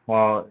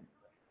well.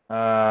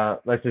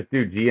 Let's just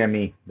do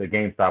GME, the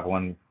GameStop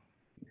one.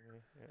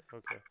 Yeah,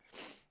 okay.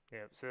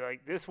 Yeah. So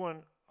like this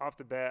one off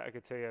the bat, I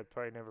could tell you I'd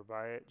probably never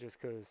buy it just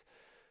because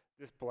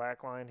this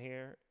black line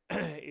here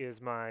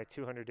is my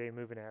 200-day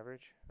moving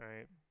average. All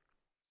right.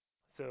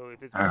 So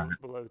if it's All right.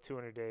 below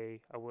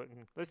 200-day, I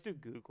wouldn't. Let's do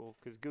Google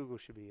because Google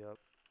should be up.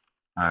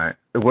 All right.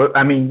 Well,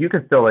 I mean, you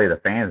can still lay the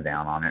fans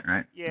down on it,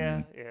 right? I Yeah,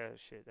 mean, yeah,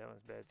 shit, that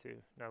one's bad too.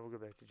 Now we'll go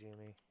back to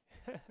GME.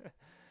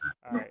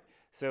 All right.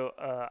 So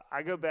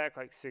I go back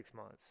like 6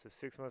 months. So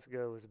 6 months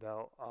ago was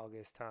about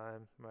August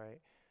time, right?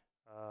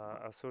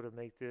 I'll sort of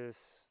make this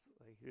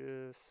like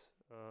this.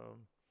 Um,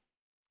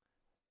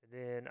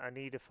 and then I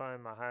need to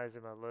find my highs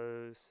and my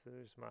lows. So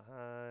there's my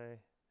high.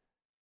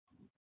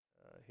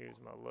 Here's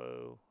my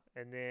low.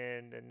 And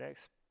then the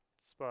next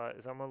spot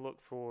is I'm going to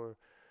look for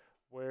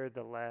where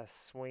the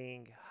last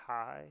swing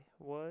high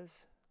was,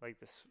 like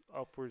this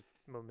upward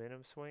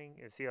momentum swing.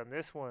 And see on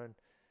this one,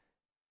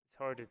 it's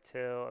hard to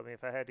tell. I mean,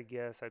 if I had to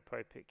guess, I'd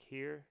probably pick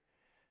here.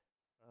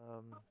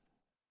 Um,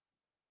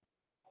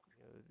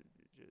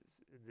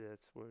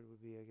 that's where it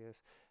would be, I guess.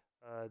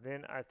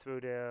 Then I throw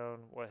down,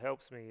 what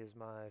helps me is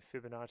my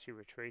Fibonacci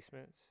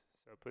retracements.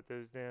 So I put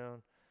those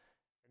down.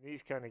 And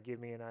these kind of give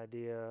me an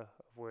idea of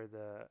where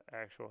the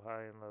actual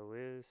high and low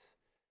is.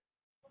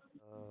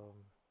 Um,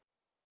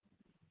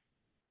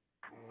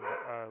 and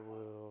I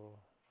will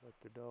let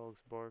the dogs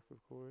bark, of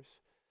course.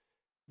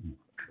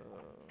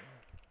 Uh,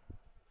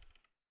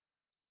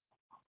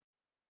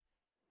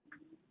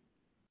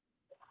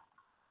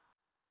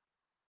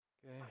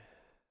 okay,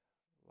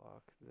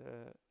 lock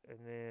that, and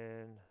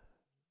then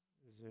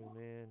zoom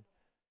in,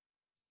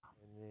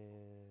 and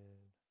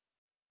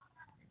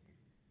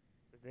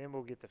then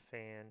we'll get the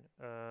fan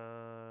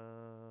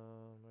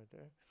right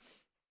there.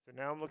 So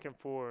now I'm looking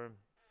for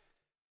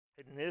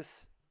in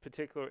this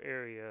particular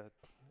area,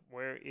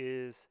 where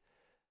is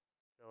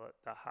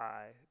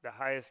the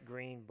highest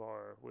green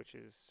bar, which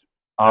is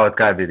Oh, it's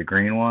got to be the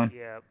green one.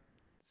 yeah.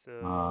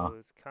 Uh, So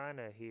it's kind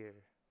of here,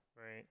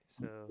 right?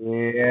 So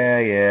yeah,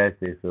 yeah,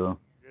 I see so.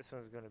 this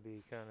one's gonna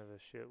be kind of a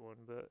shit one,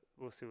 but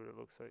we'll see what it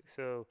looks like.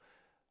 So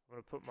I'm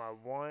gonna put my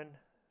one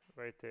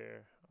right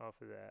there off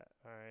of that.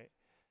 All right,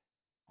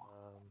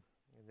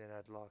 and then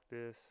I'd lock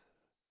this.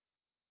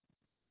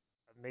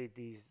 I've made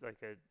these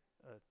like a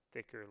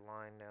thicker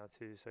line now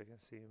too, so I can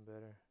see them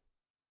better.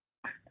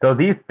 So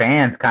these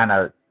fans kind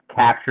of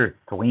capture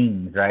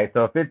swings, right?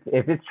 So if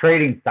it's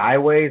trading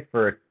sideways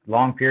for a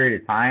long period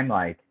of time,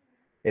 like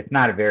it's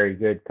not a very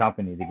good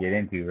company to get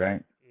into,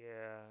 right?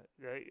 Yeah,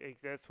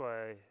 that's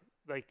why.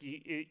 Like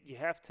you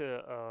have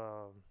to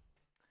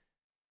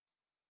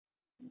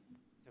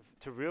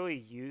really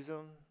use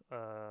them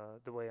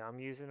the way I'm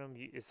using them.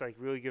 It's like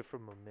really good for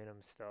momentum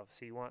stuff.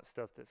 So you want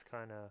stuff that's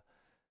kind of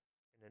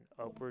in an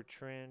upward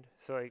trend.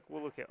 So like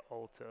we'll look at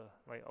Ulta.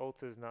 Like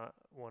Ulta is not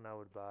one I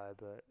would buy,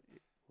 but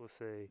we'll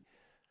say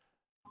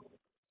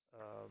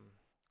um,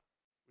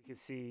 we can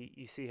see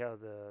you see how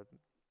the.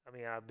 I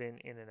mean, I've been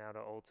in and out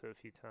of Ulta a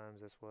few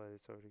times. That's why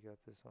it's already got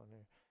this on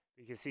there.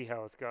 You can see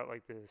how it's got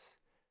like this.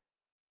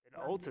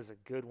 And Ulta's a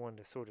good one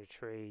to sort of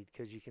trade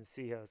because you can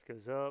see how it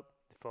goes up,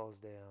 it falls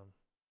down,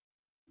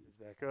 goes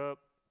back up,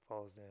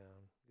 falls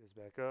down, goes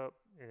back up,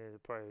 and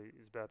it probably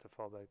is about to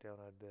fall back down,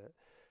 I'd bet.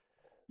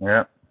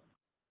 Yeah.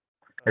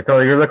 And so Um,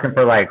 you're looking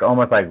for like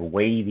almost like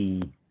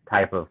wavy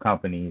type of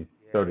companies,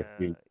 so to yeah,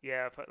 speak.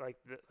 yeah. If I, like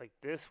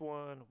this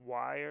one,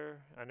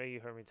 Wire. I know you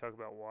heard me talk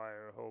about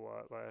Wire a whole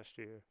lot last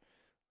year.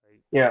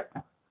 Like Yeah.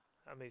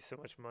 I made so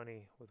much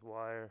money with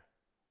Wire.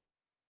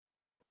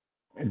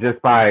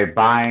 Just by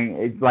buying,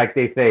 it's like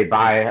they say,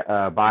 buy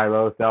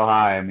low, sell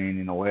high. I mean,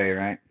 in a way,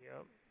 right?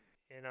 Yep.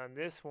 And on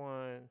this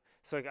one,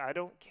 so like I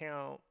don't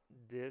count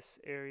this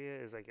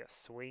area as like a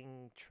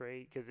swing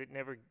trade because it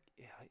never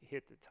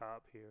hit the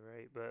top here,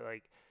 right? But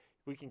like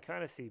we can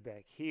kind of see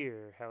back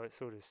here how it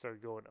sort of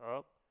started going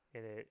up,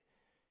 and it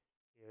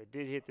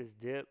did hit this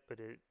dip, but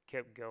it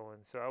kept going.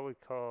 So I would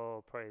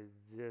call probably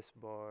this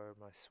bar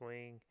my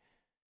swing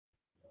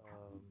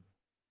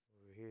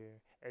over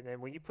here. And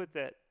then when you put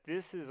that,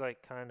 this is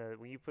like kind of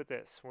when you put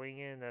that swing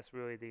in, that's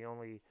really the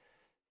only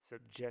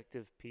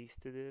subjective piece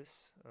to this.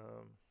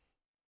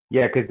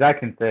 Yeah, because I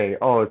can say,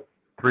 oh, it's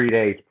 3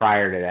 days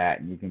prior to that,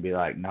 and you can be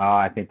like, no,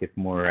 I think it's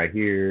more right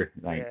here.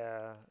 Like,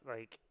 Yeah,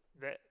 like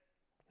that.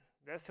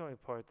 That's the only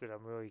part that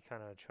I'm really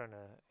kind of trying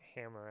to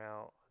hammer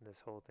out on this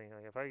whole thing.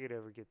 Like if I could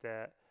ever get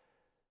that,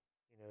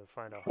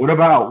 find a what home run.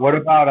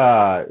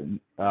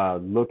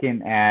 about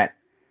looking at,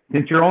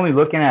 since you're only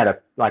looking at a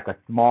like a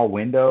small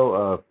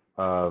window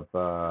of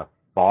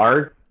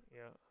bars.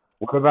 Yeah.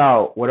 What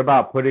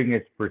about putting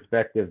into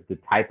perspective the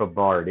type of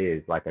bar it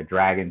is, like a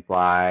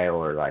dragonfly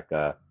or like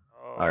a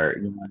Oh, or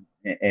you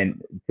know,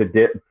 and to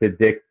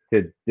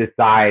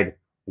decide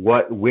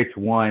which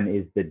one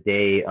is the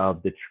day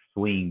of the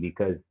swing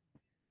because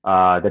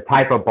the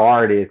type of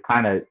bar it is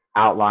kind of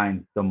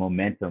outlines the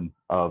momentum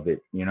of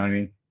it. You know what I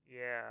mean?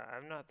 yeah.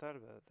 I've not thought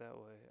about it that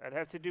way. I'd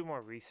have to do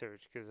more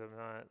research because I'm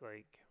not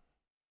like,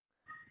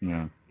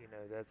 Yeah.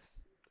 that's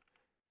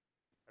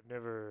I've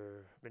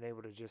never been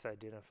able to just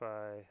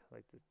identify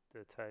like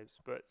the types.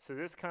 But so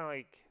this kind of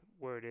like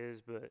where it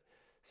is, but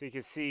so you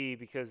can see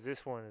because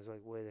this one is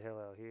like way the hell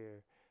out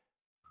here.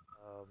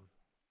 Um,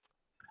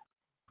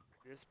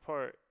 this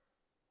part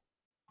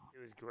it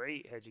was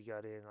great had you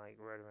got in like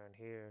right around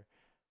here.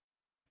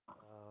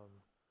 Um,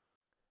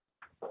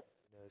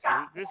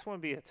 so this one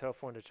be a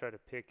tough one to try to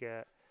pick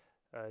at.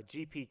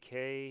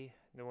 GPK,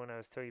 the one I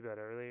was telling you about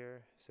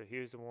earlier. So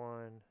here's the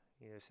one.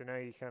 So now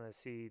you kind of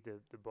see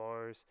the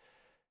bars.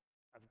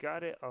 I've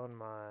got it on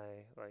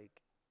my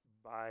like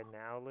buy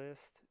now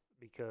list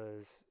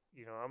because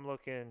I'm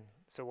looking.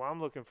 So what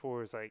I'm looking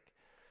for is like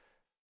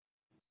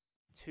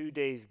 2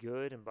 days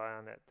good and buy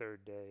on that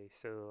third day.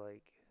 So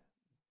like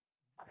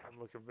I'm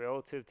looking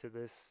relative to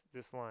this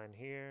line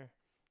here.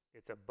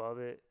 It's above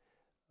it.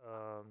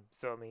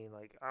 So I mean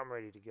like I'm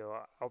ready to go.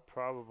 I'll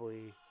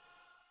probably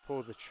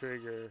pull the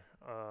trigger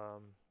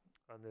on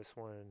this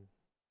one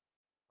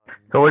on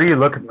So what are you Monday.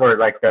 looking for?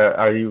 Like,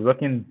 are you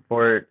looking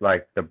for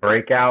like the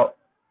breakout?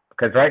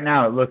 Because right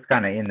now it looks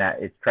kind of in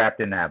that it's trapped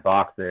in that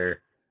box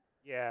there.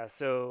 Yeah,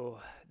 so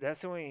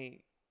that's the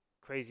only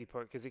crazy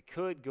part because it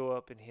could go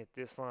up and hit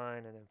this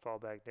line and then fall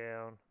back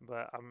down,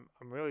 but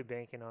I'm really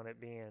banking on it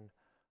being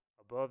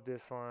above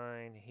this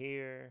line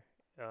here,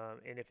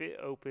 and if it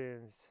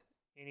opens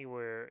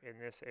anywhere in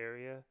this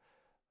area,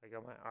 like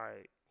I'm like, all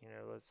right,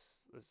 let's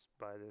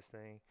buy this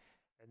thing,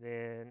 and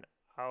then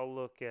I'll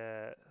look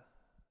at.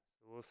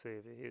 We'll see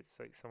if it hits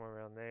like somewhere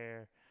around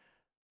there,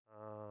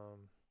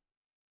 um,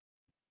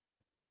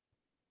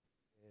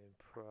 and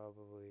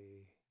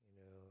probably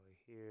like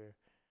here.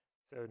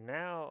 So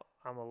now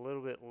I'm a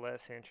little bit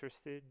less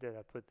interested that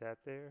I put that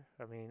there.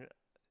 I mean,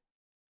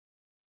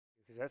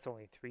 because that's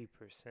only 3%.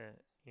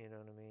 You know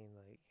what I mean?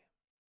 Like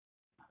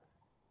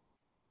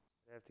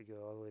I have to go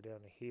all the way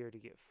down to here to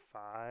get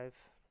 5%.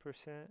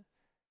 And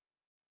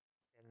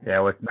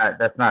Yeah, well,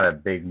 that's not a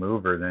big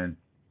mover then.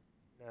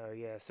 no,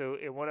 yeah. So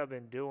and what I've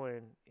been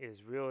doing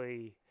is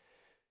really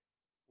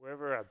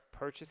wherever I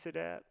purchase it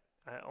at,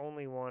 I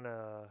only want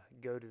to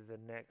go to the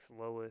next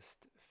lowest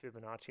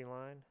Fibonacci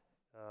line,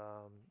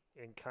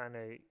 and kind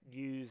of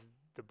use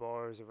the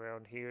bars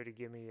around here to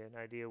give me an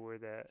idea where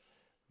that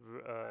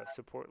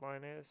support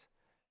line is,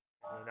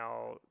 and then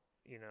I'll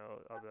be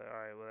like, all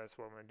right, well that's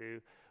what I'm gonna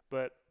do,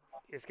 but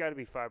it's got to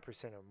be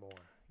 5% or more.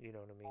 You know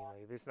what I mean?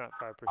 Like if it's not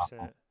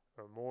 5%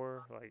 or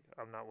more, like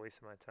I'm not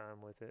wasting my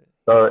time with it.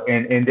 So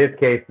in this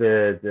case,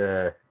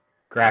 the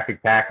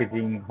graphic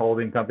packaging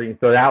holding company.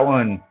 So that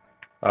one,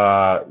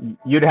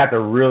 you'd have to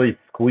really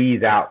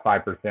squeeze out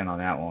 5% on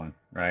that one,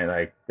 right?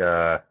 Like,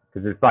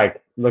 because it's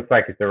like looks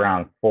like it's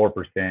around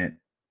 4%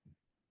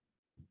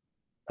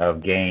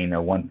 of gain,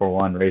 a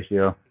 1-for-1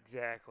 ratio.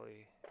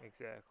 Exactly,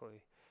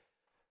 exactly.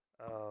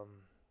 Um,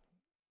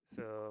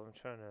 so I'm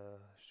trying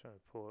to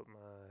pull up my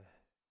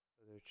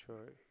other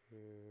chart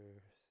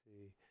here.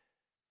 See,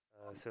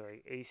 so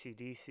like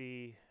ACDC,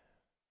 see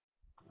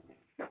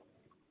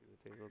what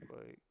they look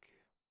like.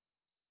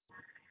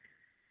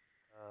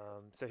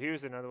 So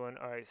here's another one.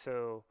 All right,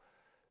 so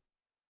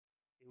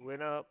it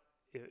went up.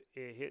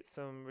 It hit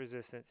some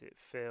resistance. It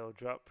fell,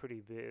 dropped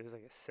pretty big. It was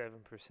like a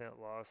 7%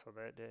 loss on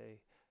that day.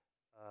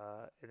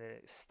 And then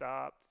it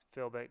stopped,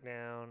 fell back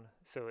down.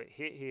 So it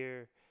hit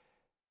here.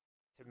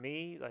 To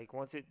me, like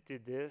once it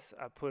did this,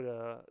 I put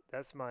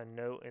that's my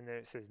note in there.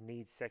 It says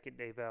needs second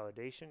day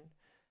validation.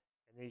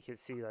 And then you can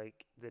see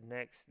like the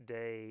next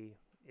day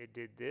it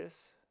did this,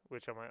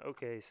 which I'm like,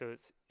 okay, so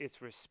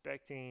it's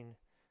respecting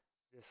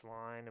this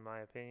line in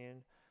my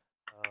opinion.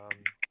 Um,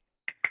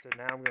 so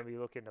now I'm gonna be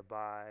looking to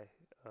buy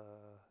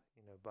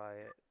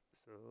it.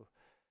 So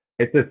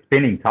It's a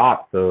spinning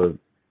top, so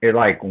it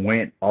like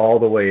went all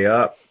the way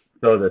up.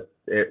 So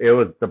it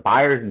was the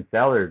buyers and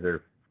sellers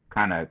are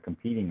kind of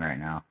competing right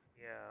now,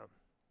 yeah,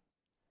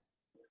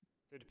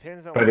 so it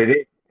depends on but it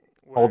is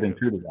where holding it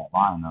true to that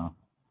line though.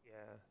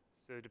 yeah.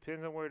 So it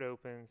depends on where it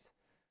opens.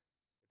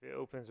 If it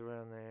opens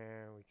around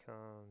there, we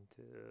come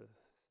to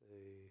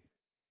say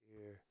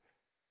here.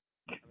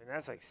 I mean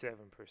that's like 7%,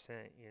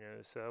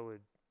 So I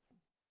would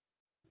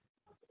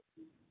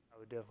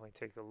definitely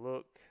take a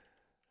look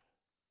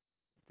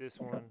at this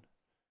one.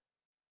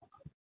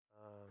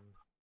 Um,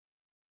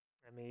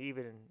 I mean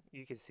even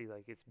you can see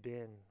like it's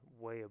been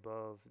way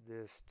above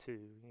this too.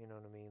 You know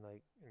what I mean?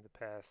 Like in the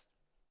past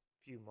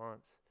few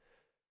months.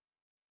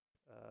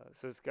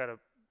 So it's got a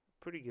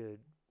pretty good,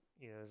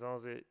 as long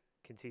as it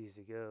continues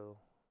to go.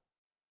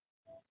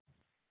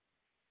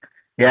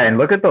 Yeah, and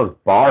look at those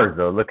bars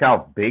though. Look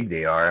how big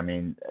they are. I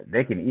mean,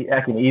 that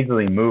can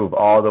easily move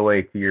all the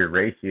way to your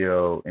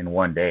ratio in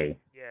one day.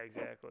 Yeah,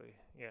 exactly.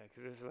 Yeah,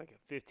 because this is like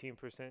a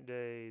 15%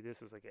 day.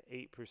 This was like an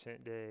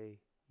 8% day.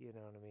 You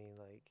know what I mean?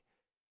 Like,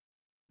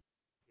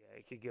 yeah,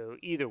 it could go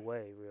either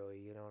way, really.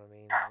 You know what I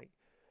mean? Like,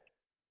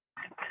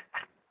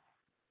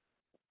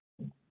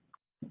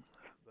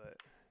 but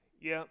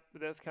yeah,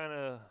 but that's kind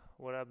of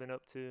what I've been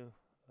up to.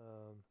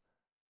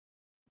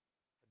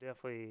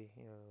 Definitely,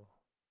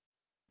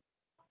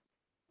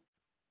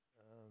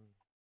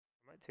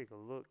 I might take a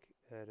look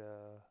at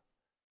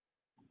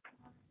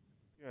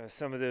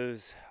some of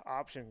those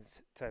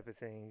options type of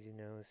things,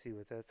 and see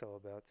what that's all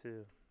about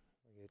too.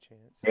 I get a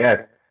chance.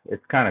 Yeah,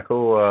 it's kind of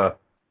cool.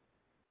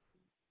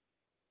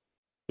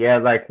 Yeah,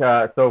 like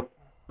so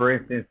for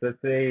instance, let's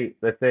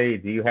say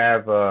do you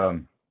have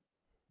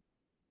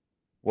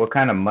what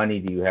kind of money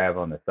do you have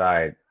on the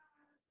side?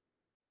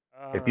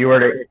 If you were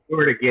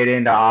to get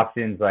into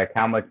options, like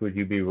how much would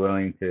you be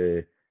willing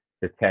to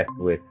test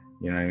with?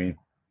 You know what I mean?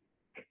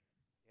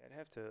 Yeah, I'd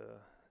have to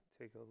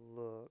take a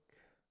look.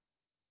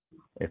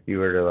 If you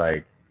were to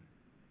like,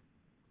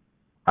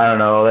 I don't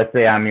know, let's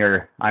say I'm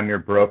your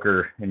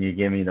broker and you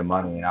give me the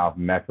money and I'll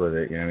mess with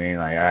it. You know what I mean?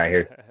 Like, all right,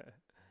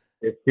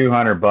 here's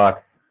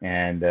 $200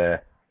 and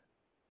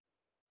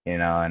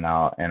and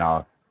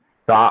I'll.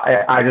 So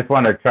I just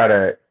want to try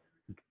to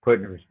put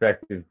in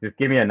perspective. Just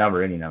give me a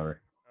number, any number.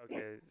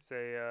 Okay,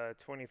 say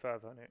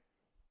 2,500.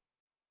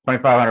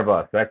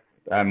 $2,500. That's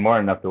more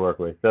than enough to work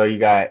with. So you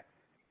got.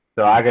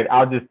 So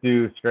I'll just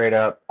do straight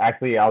up.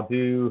 Actually, I'll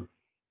do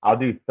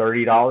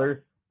 $30.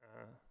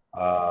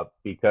 Uh,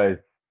 Because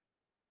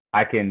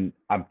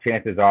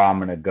chances are I'm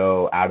gonna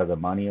go out of the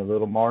money a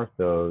little more.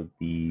 So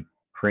the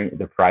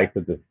the price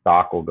of the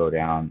stock will go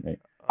down.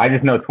 I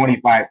just know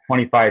 25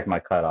 is my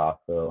cutoff.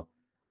 So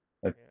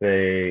let's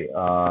say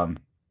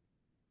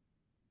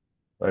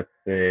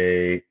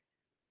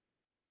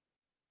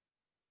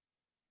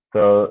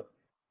so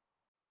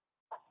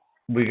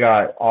we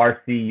got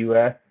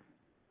RCUS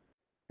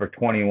for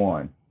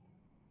 21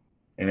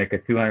 and make a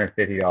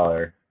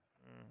 $250.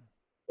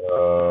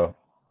 So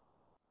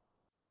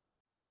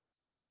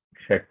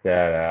check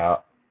that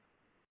out.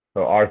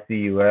 So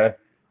RCUS,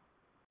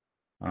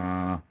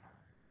 and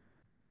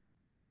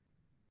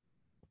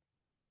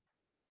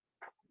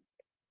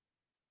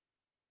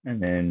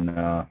then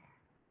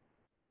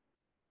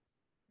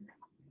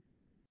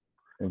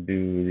we'll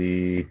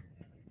do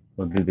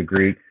the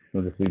Greeks.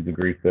 We'll just leave the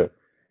Greeks up.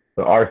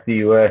 So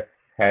RCUS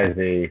has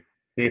a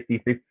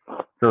 56.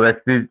 So let's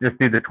just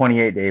do the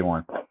 28-day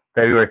one,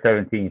 February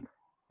 17th.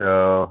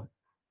 So,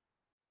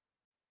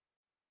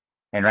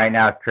 and right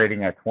now it's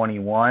trading at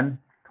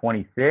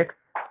 21.26.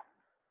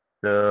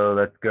 So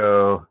let's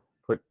go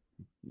put,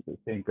 I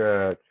think,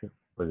 was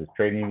it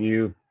trading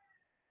view?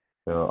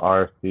 So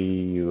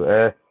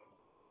RCUS.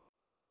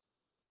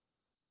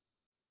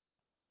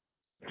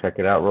 Check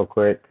it out real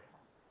quick.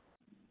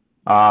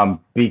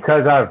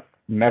 Because I've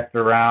messed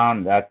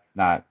around, I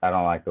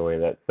don't like the way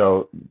that,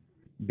 so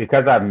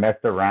because I've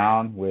messed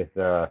around with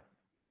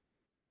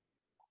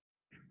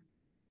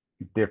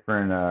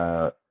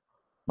different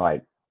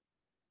like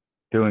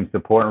doing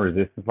support and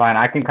resistance line,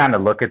 I can kind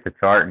of look at the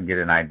chart and get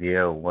an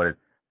idea of what it's,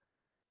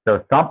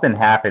 so something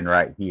happened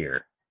right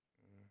here.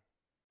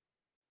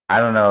 I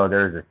don't know,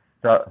 there's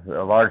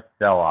a large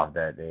sell-off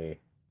that day.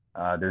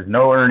 There's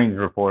no earnings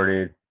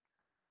reported.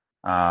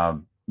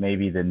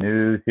 Maybe the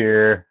news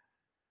here,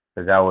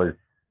 because that was,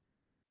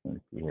 let me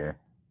see here.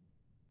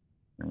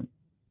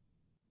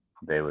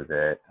 Day was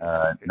at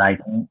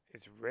 19.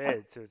 It's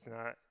red, so it's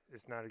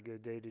not a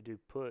good day to do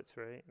puts,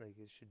 right? Like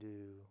it should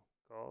do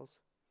calls.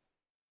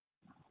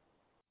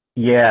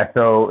 Yeah,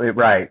 so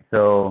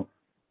so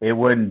it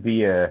wouldn't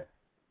be a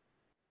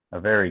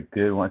very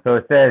good one. So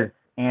it says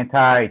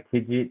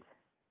anti-TIGIT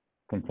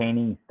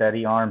containing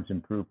steady arms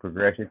improve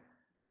progression.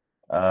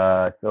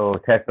 So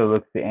Tesla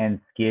looks to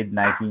end skid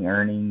Nike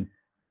earnings.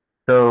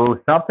 So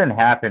something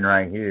happened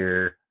right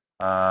here.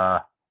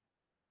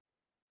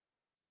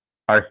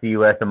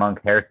 RCUS among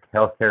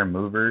healthcare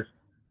movers.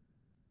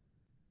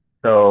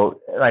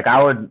 So like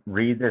I would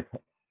read this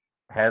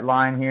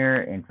headline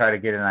here and try to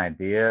get an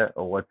idea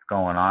of what's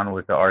going on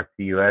with the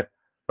RCUS,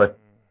 but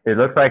it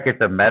looks like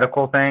it's a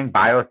medical thing,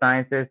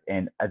 biosciences,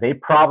 and they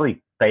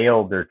probably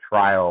failed their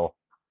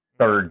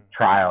third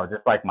trial,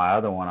 just like my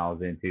other one I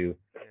was into.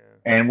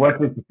 And what's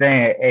this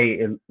saying?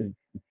 Hey,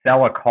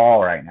 sell a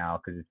call right now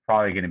because it's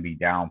probably going to be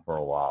down for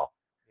a while.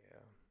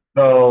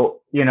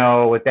 So,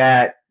 with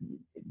that,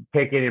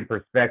 take it in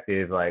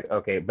perspective, like,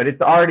 okay, but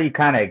it's already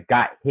kind of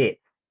got hit,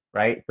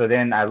 right? So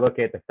then I look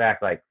at the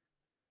fact, like,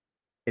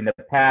 in the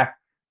past,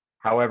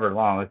 however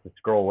long, let's just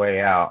scroll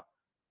way out,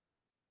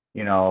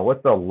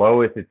 what's the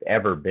lowest it's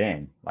ever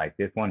been? Like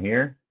this one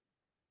here?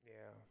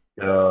 Yeah.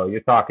 So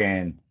you're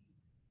talking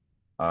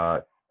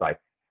like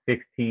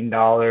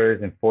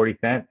 $16.40.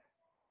 Yeah.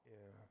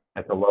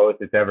 That's the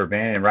lowest it's ever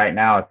been. And right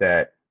now it's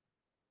at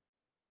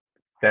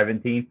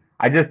 17.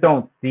 I just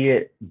don't see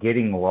it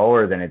getting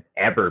lower than it's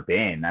ever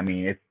been. I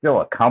mean, it's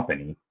still a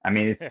company. I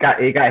mean, it got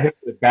hit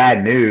with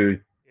bad news.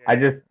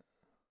 Yeah.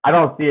 I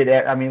don't see it.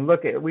 I mean,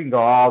 we can go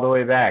all the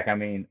way back. I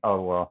mean,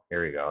 oh, well,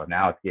 here we go.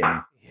 Now it's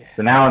getting,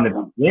 so now in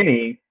the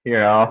beginning,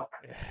 the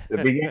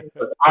beginning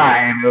was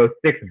fine. It was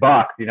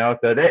 $6,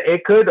 so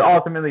it could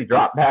ultimately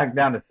drop back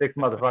down to $6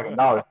 motherfucking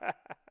dollars.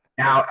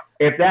 Now,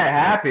 if that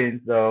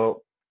happens,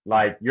 though,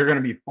 like you're going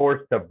to be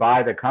forced to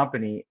buy the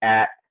company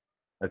at,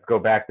 let's go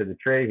back to the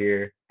trade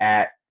here,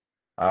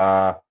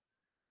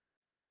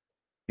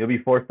 you'll be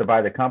forced to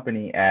buy the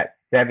company at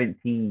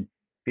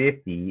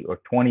 $17.50 or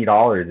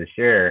 $20 a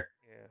share.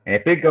 And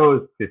if it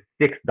goes to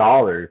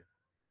 $6,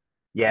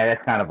 yeah,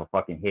 that's kind of a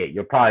fucking hit.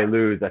 You'll probably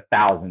lose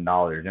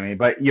 $1,000. I mean,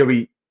 but you'll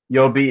be.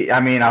 I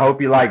mean, I hope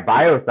you like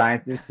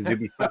biosciences because you'll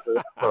be stuck with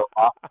it for a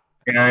while.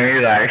 You know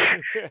what I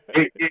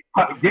mean?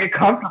 Like, get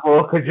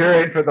comfortable because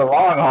you're in for the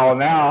long haul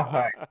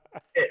now.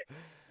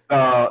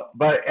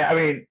 But I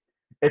mean,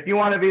 if you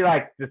want to be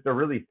like just a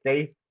really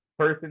safe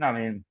person, I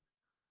mean,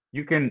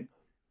 you can.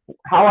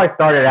 How I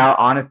started out,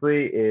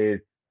 honestly,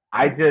 is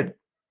I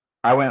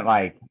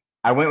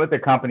went with the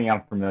company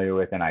I'm familiar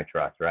with and I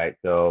trust, right?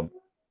 So,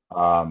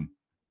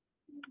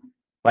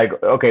 like,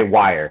 okay,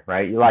 Wire,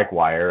 right? You like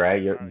Wire,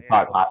 right? You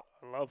talk high.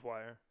 I love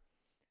Wire.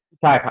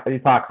 You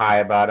talk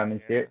high about them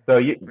and shit. So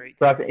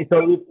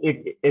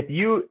if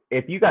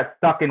you got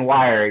stuck in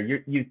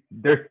Wire,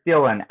 there's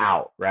still an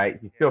out, right?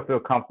 You still feel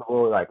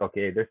comfortable, like,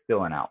 okay, there's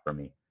still an out for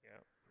me.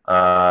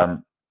 Yeah.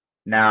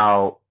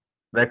 Now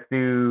let's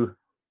do.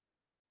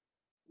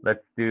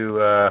 What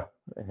the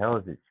hell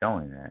is it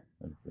showing that?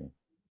 Let's see.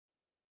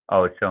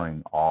 Oh, it's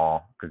showing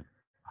all because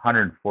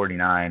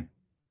 149.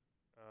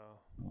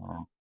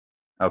 Oh.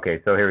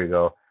 Okay, so here we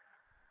go.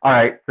 All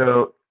right,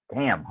 so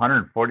damn,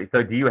 140.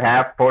 So do you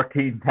have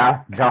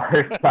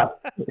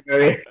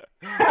 $14,000?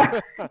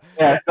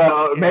 Yeah,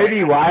 so maybe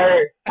Yeah.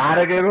 wire not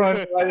a good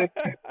one.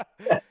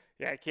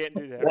 Yeah, I can't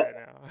do that right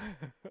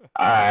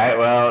All right,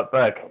 well,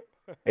 look,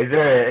 is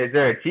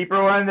there a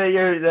cheaper one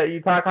that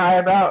you talk high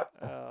about?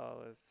 now.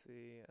 Let's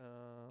see.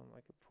 I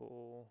could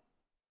pull.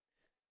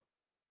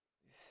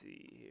 Let's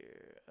see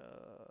here.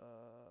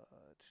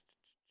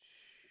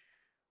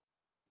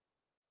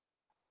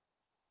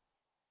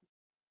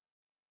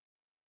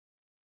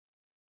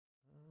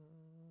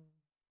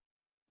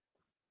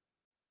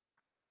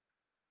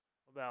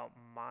 About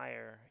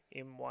Meyer,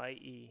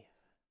 MYE.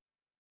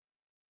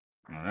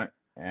 All right,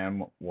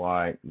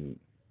 MYE. Made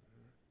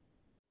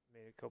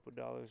a couple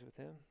dollars with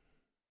him.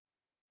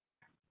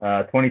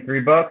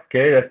 $23.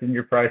 Okay, that's in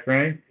your price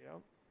range.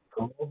 Yep.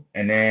 Cool.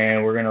 And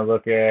then we're gonna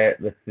look at,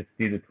 let's just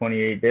do the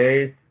 28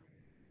 days.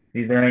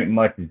 See, there ain't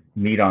much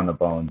meat on the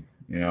bones,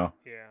 you know.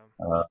 Yeah.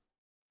 Uh,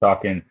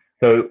 talking.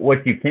 So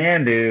what you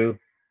can do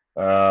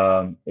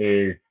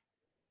is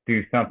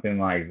do something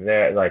like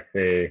that, like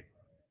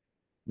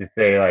just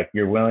say like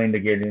you're willing to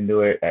get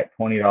into it at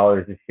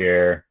 $20 a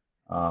share.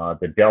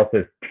 The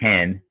delta's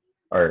 10,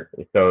 or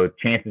so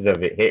chances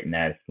of it hitting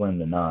that is slim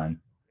to none.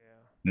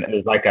 Yeah.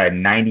 There's like a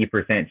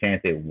 90%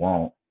 chance it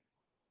won't.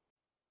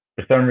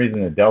 For some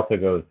reason, the delta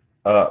goes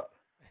up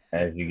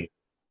as you get.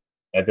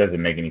 That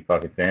doesn't make any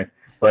fucking sense.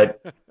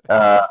 But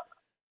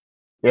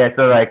yeah,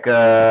 so like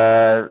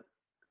so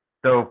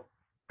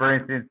for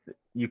instance,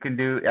 you can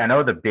do. I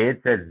know the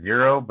bid says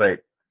 0,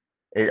 but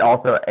it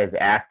also is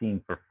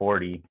asking for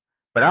 40.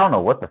 But I don't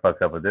know what the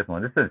fuck's up with this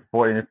one. This says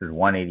 40, and this is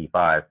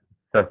 185.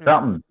 So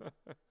something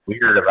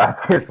weird about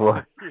this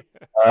one.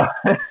 Uh,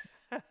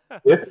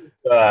 this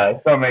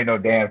don't make no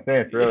damn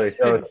sense, really.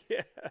 So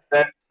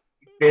it's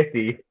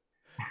 50.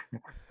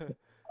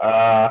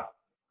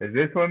 Does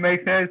this one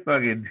make sense?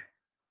 Fucking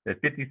the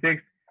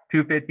 56,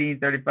 215,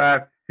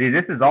 35. See,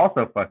 this is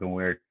also fucking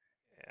weird.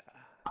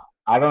 Yeah.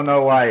 I don't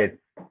know why it's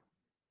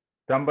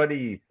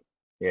somebody.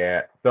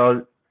 Yeah.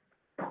 So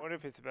I wonder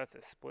if it's about to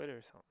split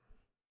or something.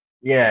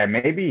 yeah,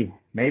 maybe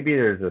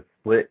there's a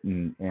split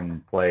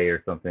in play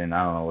or something.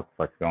 I don't know what the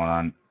fuck's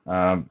going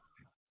on.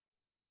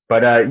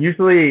 But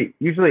usually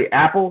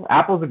Apple's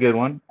a good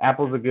one.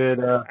 Apple's a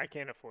good. I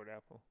can't afford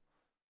Apple.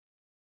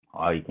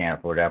 Oh, you can't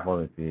afford Apple.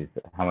 Let's see,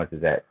 how much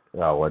is that?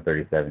 Oh,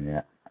 137.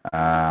 Yeah.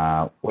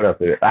 What else?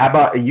 How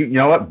about you? You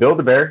know what?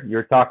 Build-A-Bear.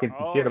 You're talking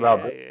some shit about.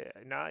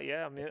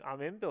 Yeah.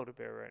 I'm in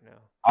Build-A-Bear right now.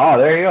 Oh,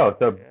 there you go.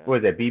 So Yeah.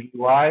 what is it?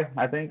 BBY,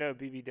 I think. No,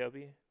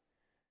 BBW.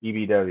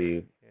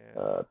 BBW.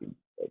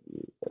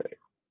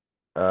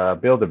 Yeah.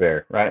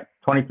 Build-A-Bear, right?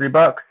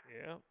 $23.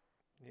 Yeah.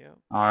 Yeah.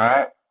 All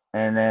right,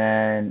 and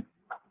then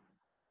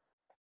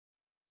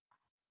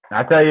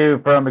I tell you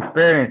from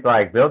experience,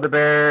 like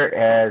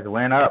Build-A-Bear has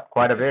went up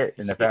quite a bit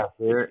in the past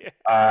year.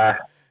 Yeah.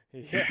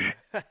 Yeah.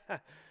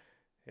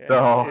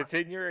 So It's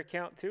in your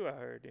account too, I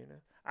heard, you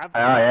know.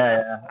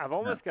 yeah. I've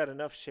almost got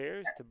enough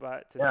shares to buy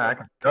to Yeah, I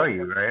can show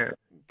you right.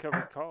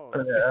 cover calls.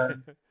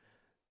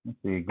 Let's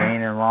see,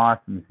 gain and loss.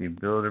 Let me see,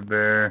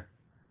 Build-A-Bear.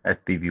 That's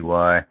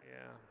BBY.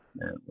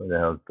 Yeah. Where the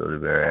hell is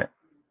Build-A-Bear at?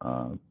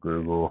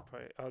 Google.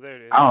 Oh, there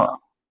it is. I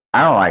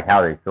don't like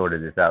how they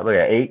sorted this out. Look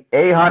at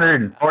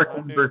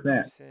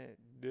 814%.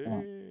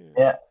 Damn.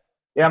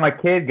 Yeah. My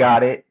kid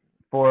got it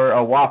for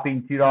a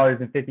whopping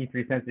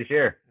 $2.53 a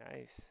share.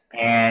 Nice.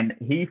 And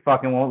he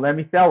fucking won't let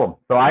me sell them.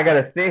 So I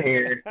gotta sit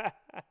here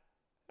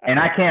and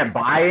I can't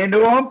buy into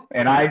them,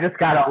 and I just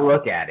gotta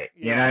look at it.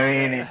 You know what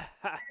I mean?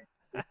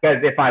 Because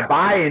if I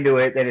buy into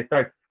it, then it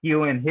starts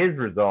skewing his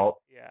results.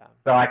 Yeah.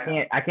 So I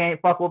can't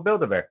fuck with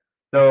Build-A-Bear.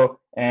 So,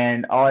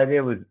 and all I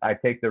did was I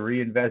take the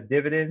reinvest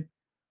dividends.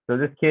 So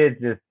this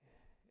kid's just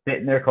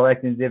sitting there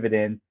collecting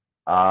dividends.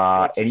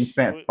 And he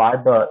spent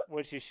 $5.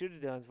 What you should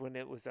have done is when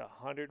it was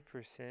 100%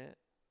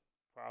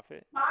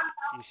 profit,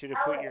 you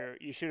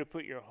should have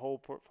put your whole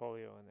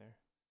portfolio in there.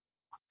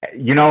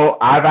 You know,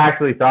 I've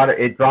actually thought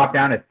it dropped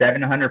down to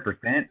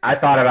 700%. I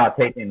thought about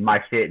taking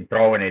my shit and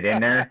throwing it in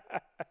there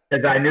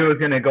because I knew it was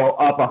going to go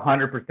up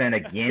 100%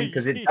 again,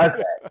 because it does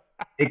that.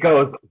 It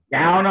goes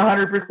down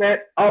 100%,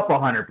 up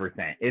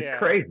 100%. It's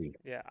crazy.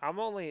 Yeah,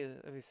 let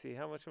me see,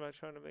 how much am I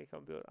trying to make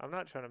on Build? I'm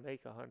not trying to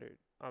make 100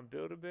 on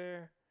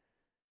Build-A-Bear.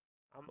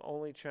 I'm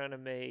only trying to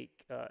make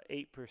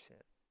 8%.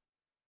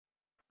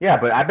 Yeah,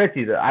 but I bet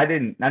you I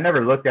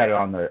never looked at it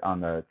on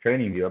the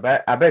trading view. I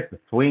bet the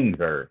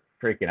swings are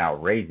freaking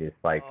outrageous.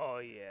 Like, oh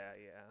yeah.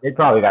 They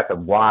probably got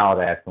some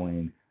wild ass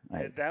swings.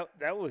 Like,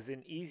 that was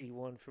an easy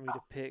one for me to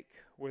pick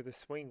where the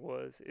swing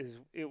was.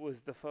 It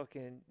was the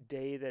fucking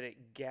day that it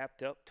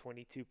gapped up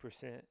 22%.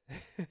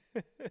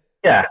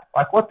 Yeah,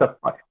 like what the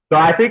fuck? So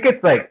I think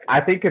it's like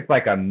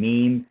a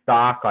meme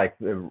stock. Like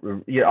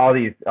all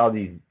these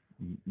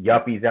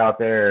yuppies out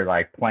there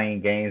like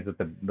playing games with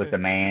the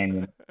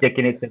man,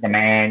 sticking it to the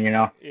man, you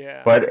know.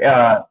 Yeah. But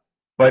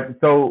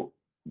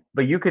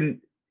you can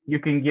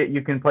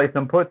play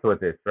some puts with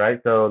this, right?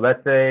 So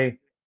let's say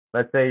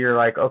you're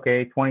like,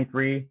 okay,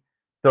 23.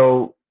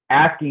 So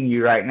asking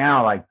you right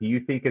now, like, do you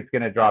think it's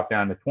going to drop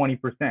down to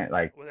 20%?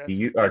 Like, Well, do that's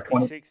you, or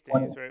 20, 56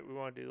 20? days, right? We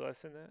want to do less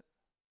than that.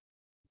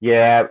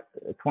 Yeah,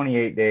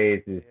 28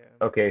 days is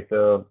Yeah. okay.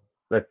 So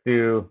let's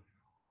do,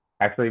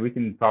 actually, we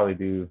can probably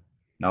do,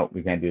 no,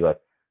 we can't do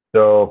that.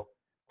 So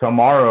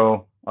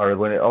tomorrow, or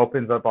when it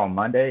opens up on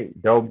Monday,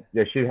 Yeah.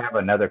 they should have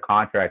another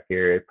contract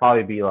here. It'd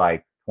probably be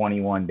like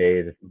 21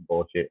 days or some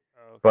bullshit.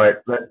 Oh, okay.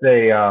 But let's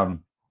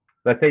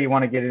say you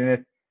want to get in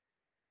this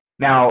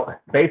now,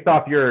 based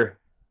off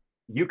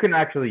you can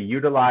actually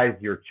utilize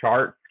your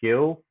chart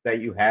skills that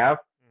you have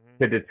Mhm.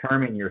 to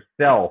determine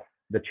yourself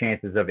the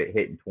chances of it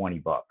hitting 20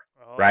 bucks,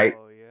 right?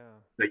 Oh, yeah.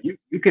 So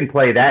you can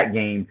play that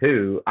game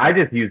too. I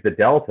just use the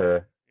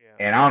delta Yeah.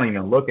 and I don't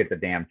even look at the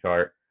damn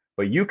chart.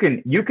 But you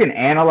can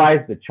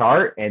analyze the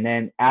chart and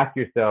then ask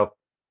yourself,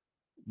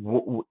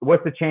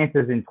 what's the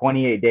chances in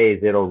 28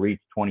 days it'll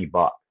reach 20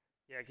 bucks,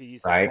 Yeah, I could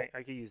use right?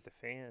 I could use the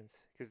fans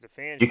because the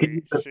fans You can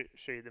use the,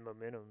 show you the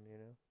momentum, you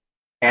know.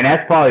 and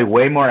that's probably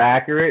way more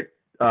accurate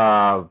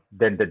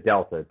than the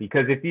delta,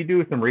 because if you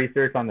do some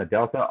research on the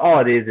delta, all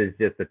it is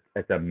just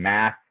it's a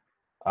math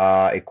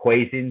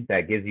equation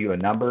that gives you a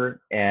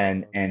number,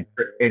 and Oh, and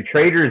okay. and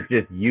traders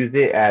just use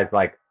it as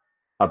like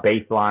a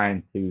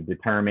baseline to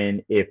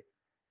determine if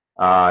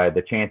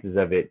the chances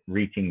of it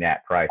reaching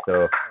that price.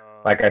 So,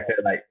 like I Okay.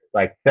 said,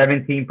 like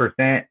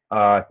 17%.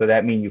 So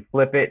that means you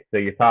flip it. So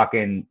you're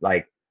talking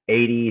like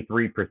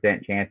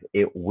 83% chance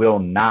it will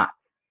not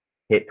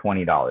hit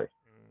 $20. Mm.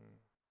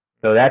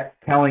 So Okay. that's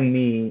telling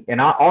me, and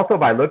also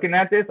by looking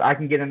at this, I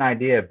can get an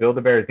idea if Build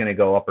a Bear is going to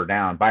go up or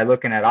down by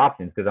looking at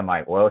options, because I'm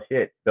like, well,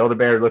 shit, Build a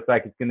Bear looks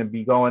like it's going to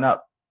be going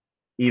up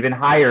even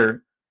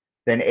higher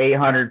than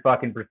 800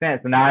 fucking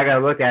percent. So now I got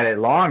to look at it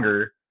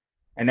longer,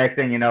 and next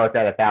thing you know, it's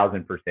at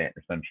 1,000%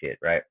 or some shit,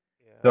 right?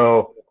 Yeah.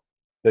 So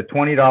the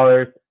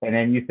 $20, and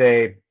then you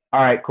say,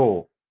 all right,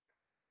 cool.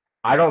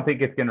 I don't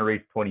think it's going to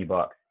reach 20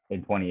 bucks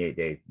in 28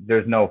 days.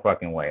 There's no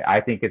fucking way.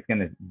 I think it's going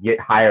to get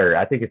higher.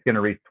 I think it's going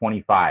to reach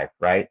 25,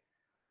 right?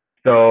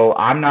 So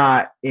I'm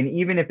not, and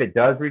even if it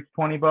does reach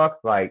 20 bucks,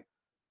 like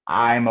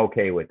I'm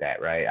okay with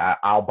that, right?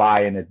 I'll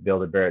buy in this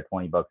Build a Bear at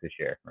 20 bucks a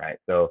share, right?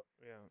 So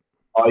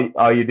Yeah.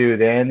 all you do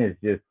then is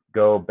just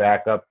go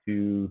back up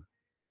to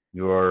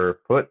your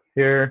puts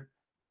here,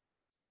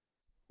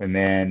 and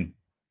then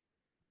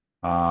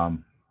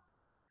um,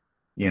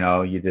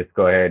 you just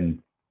go ahead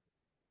and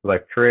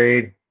select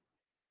trade.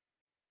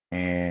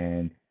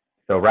 And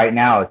so right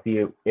now,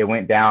 see, it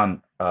went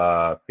down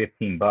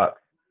 15 bucks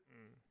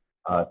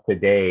Mm.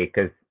 today,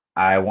 because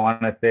I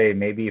want to say,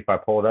 maybe if I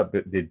pulled up,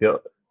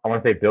 I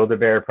want to say Build a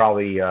Bear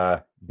probably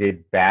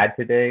did bad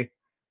today,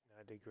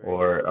 I did great.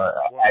 or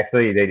One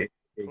actually they did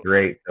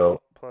great.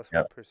 So plus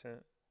yep.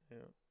 1%. Yeah.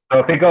 So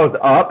if it goes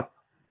up,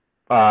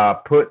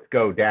 puts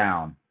go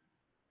down,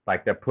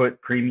 like the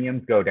put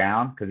premiums go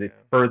down because it's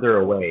Yeah. further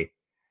away.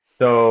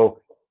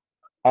 So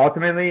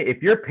ultimately,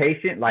 if you're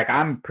patient, like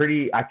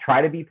I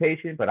try to be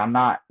patient, but I'm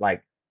not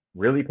like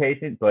really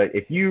patient. But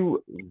if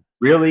you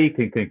really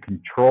can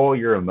control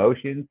your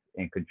emotions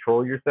and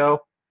control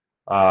yourself,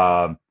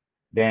 um,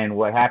 then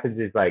what happens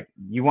is, like,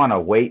 you want to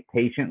wait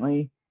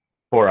patiently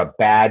for a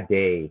bad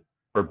day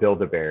for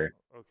Build a Bear.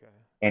 Okay.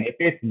 And if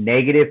it's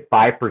negative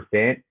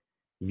 5%,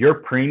 your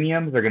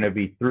premiums are going to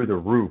be through the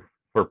roof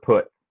for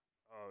put.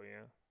 Oh,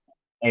 yeah.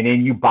 And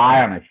then you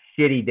buy on a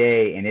shitty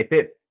day, and if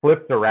it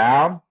flips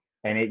around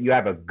and you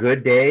have a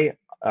good day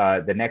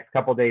the next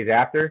couple days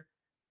after,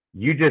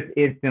 you just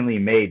instantly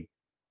made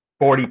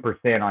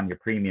 40% on your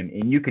premium,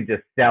 and you can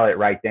just sell it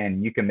right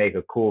then. You can make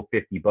a cool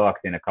 50 bucks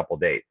in a couple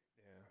days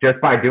Yeah.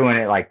 just by doing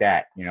it like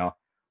that.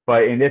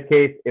 But in this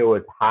case, it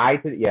was high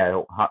to,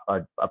 yeah,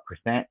 a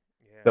percent.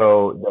 Yeah.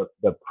 So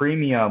the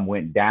premium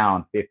went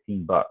down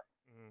 15 bucks.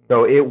 Mm.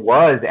 So it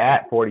was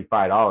at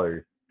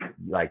 $45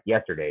 like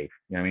yesterday,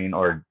 you know what I mean,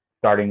 or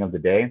starting of the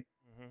day.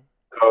 Mhm.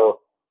 So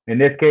in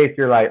this case,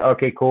 you're like,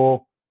 okay,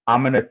 cool.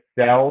 I'm gonna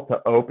sell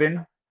to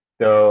open.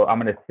 So I'm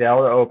gonna sell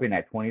to open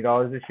at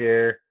 $20 a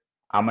share.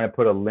 I'm gonna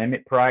put a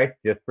limit price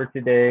just for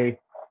today,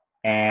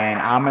 and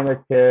I'm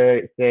gonna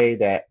say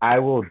that I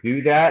will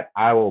do that.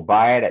 I will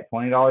buy it at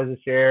 $20 a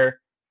share.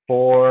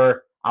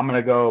 I'm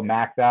gonna go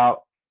max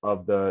out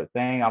of the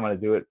thing. I'm gonna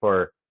do it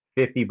for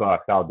 50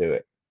 bucks. I'll do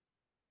it,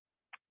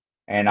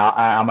 and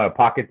I'm gonna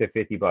pocket the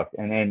 50 bucks,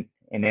 and then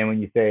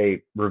when you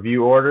say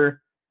review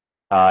order,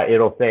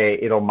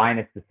 it'll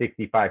minus the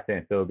 65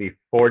 cents. So it'll be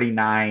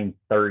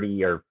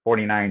 49.30 or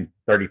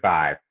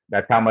 49.35.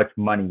 That's how much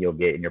money you'll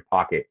get in your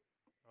pocket.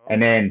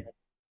 And Okay. then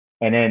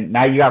and then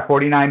now you got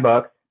 49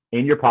 bucks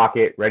in your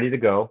pocket ready to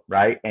go,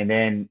 right?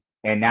 And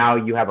now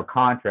you have a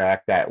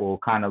contract that will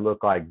kind of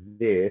look like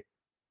this.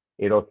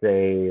 It'll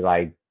say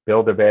like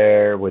Build a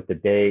Bear with the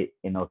date,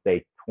 and it'll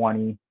say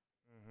 20 Mhm.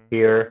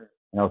 here,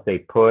 and it'll say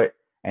put,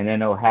 and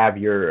then it'll have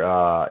your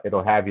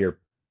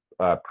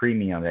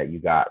premium that you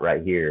got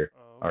right here,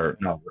 Oh, or okay.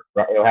 no,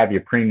 it'll have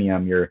your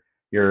premium, your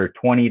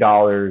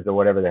 $20 or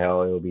whatever the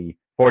hell it'll be.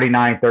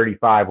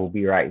 49.35 will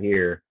be right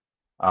here,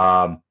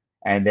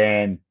 and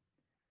then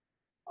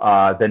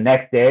the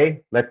next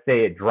day, let's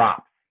say it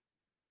drops.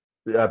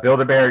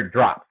 Build a Bear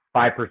drops.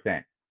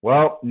 5%.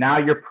 Well, now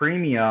your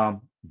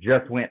premium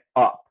just went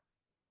up,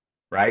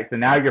 right? So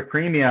now your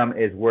premium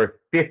is worth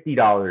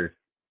 $50,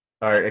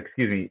 or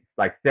excuse me,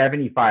 like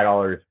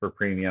 $75 for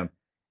premium.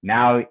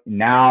 Now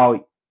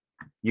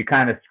you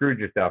kind of screwed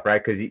yourself,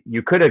 right? Because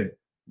you could have,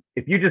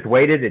 if you just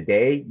waited a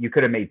day, you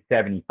could have made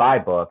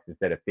 $75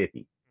 instead of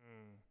 50.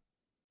 Mm,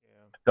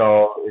 yeah.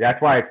 So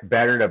that's why it's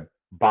better to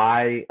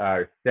buy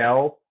or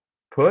sell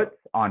puts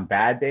on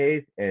bad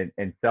days and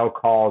sell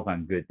calls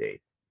on good days.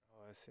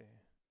 Oh, I see.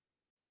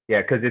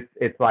 Yeah, because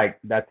it's like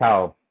that's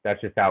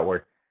just how it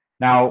works.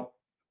 Now,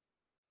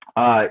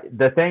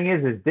 the thing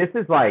is this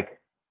is like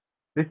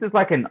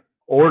an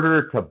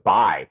order to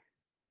buy.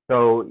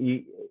 So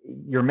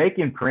you're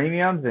making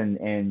premiums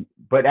and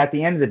but at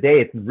the end of the day,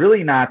 it's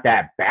really not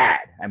that bad.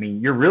 I mean,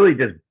 you're really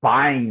just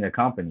buying the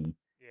company.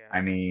 Yeah.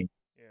 I mean,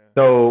 Yeah.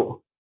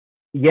 so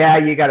yeah,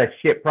 you got a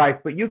shit price,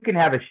 but you can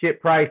have a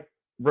shit price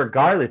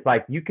regardless.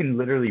 Like you can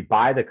literally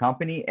buy the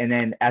company, and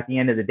then at the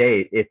end of the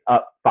day, it's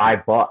up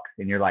 $5,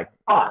 and you're like,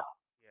 oh,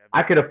 Yeah.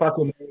 I could have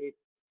fucking made,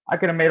 I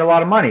could have made a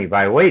lot of money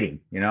by waiting,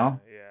 you know.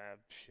 Yeah.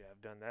 Shit,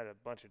 I've done that a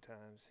bunch of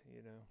times.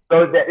 You know.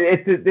 So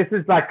this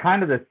is like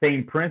kind of the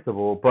same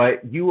principle,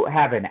 but you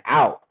have an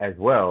out as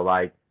well.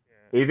 Like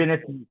Yeah. even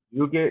if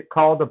you get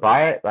called to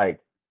buy it, like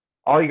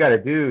all you got to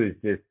do is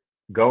just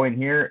go in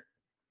here.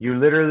 You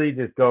literally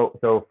just go.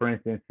 So for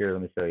instance, here,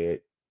 let me show you.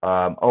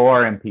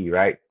 ORMP,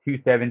 right?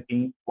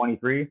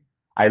 217.23.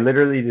 I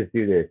literally just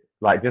do this,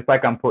 like just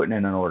like I'm putting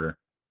in an order.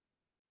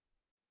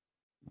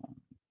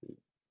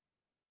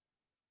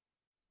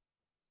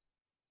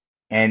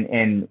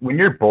 And when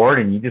you're bored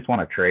and you just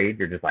want to trade,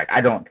 you're just like, I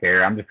don't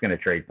care. I'm just gonna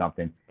trade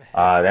something.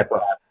 That's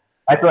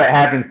what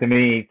happens to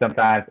me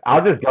sometimes.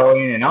 I'll just go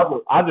in and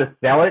I'll just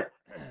sell it.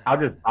 I'll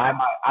just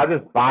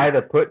buy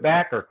the put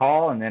back or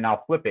call, and then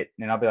I'll flip it,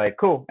 and I'll be like,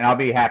 cool, and I'll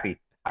be happy.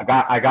 I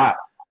got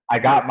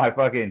my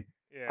fucking,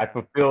 I Yeah.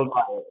 fulfilled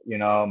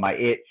my, my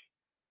itch.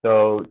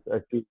 So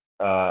you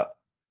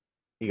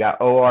got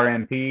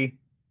ORMP,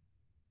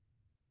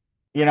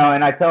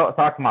 and I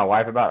talk to my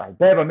wife about it, like,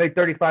 babe, I make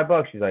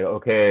 $35. She's like,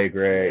 okay,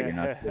 great,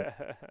 Yeah.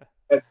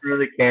 doesn't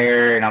really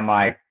care, and I'm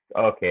like,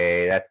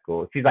 okay, that's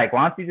cool. She's like,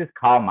 why don't you just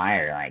call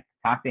Meyer, like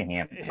talk to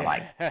him? I'm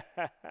like,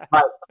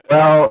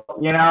 well,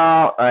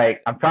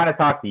 like I'm trying to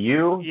talk to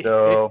you,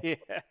 so Yeah.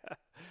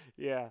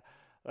 Yeah.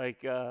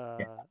 Like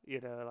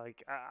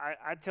like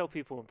I tell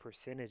people in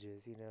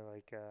percentages,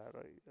 like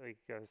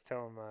I was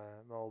telling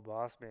my old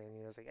boss man,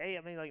 I was like, hey,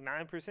 I made like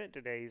 9%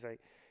 today. He's like,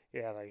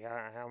 yeah, like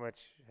how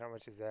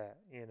much is that?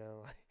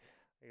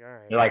 Like, all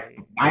right, you're like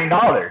man.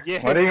 $9.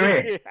 What do Yes, you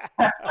mean?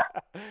 yeah.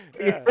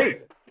 You Yeah.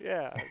 speak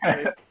Yeah.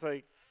 It's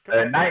like come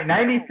on, man.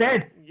 90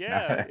 cents.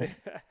 Yeah.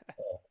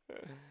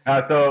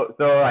 So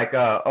like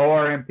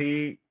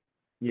ORMP,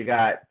 you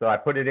got, so I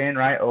put it in,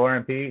 right,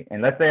 ORMP,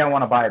 and let's say I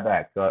want to buy it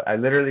back. So I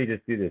literally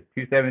just do this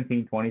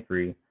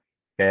 217.23.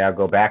 Okay, I'll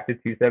go back to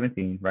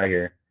 217 right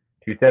here,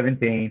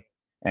 217,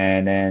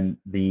 and then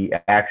the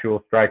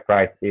actual strike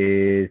price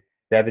is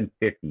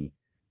 750.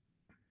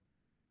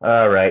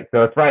 All right,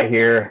 so it's right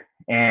here,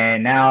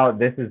 and now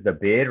this is the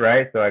bid,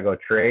 right? So I go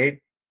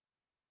trade.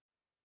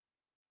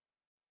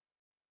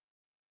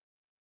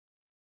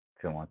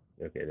 Come on,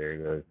 okay, there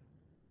it goes.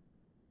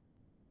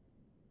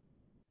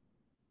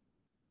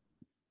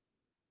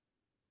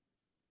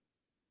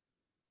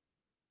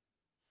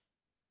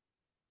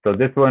 So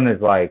this one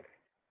is like,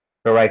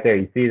 so right there,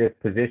 you see this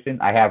position?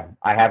 I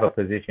have a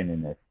position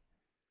in this.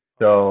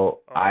 So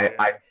Oh I yeah.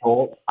 I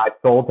sold I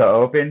sold to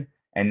open,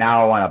 and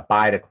now I want to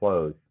buy to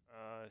close.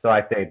 I So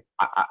I see. say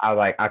I was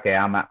like, okay,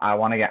 I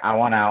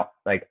want out.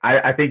 Like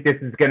I think this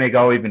is gonna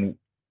go even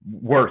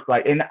worse.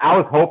 Like, and I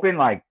was hoping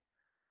like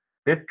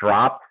this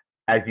dropped,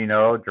 as you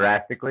know,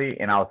 drastically,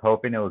 and I was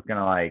hoping it was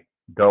gonna like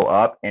go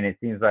up, and it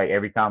seems like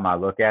every time I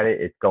look at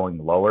it, it's going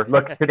lower.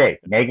 Look today,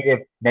 negative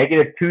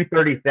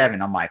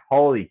 237. I'm like,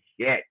 holy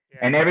shit! Yeah,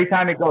 And it's every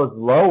time it goes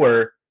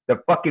lower, the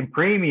fucking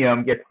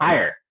premium gets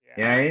higher.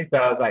 You know yeah, what I mean? So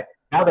I was like,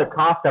 now the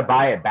cost to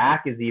buy it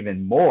back is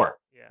even more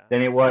yeah,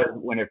 than it was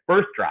when it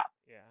first dropped.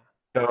 yeah.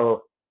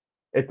 So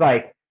it's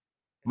like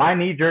my It's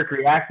knee jerk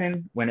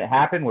reaction when it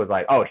happened was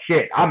like, oh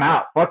shit, I'm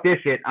out. Fuck this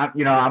shit. I'm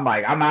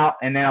like, I'm out.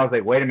 And then I was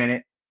like, wait a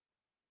minute,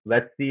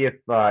 let's see if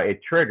it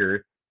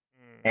triggers.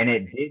 mm, And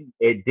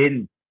it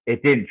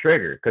didn't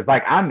trigger because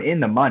like I'm in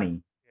the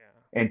money,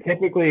 yeah, and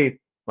typically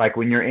like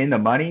when you're in the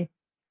money,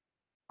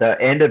 the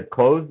end of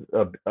close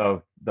of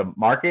the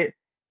market,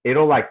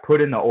 it'll like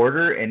put in the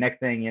order, and next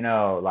thing you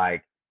know,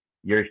 like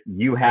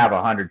you have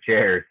 100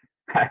 shares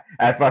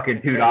at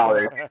fucking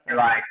 $2.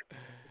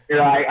 You're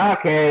like,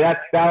 okay, that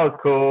was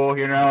cool,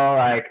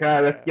 like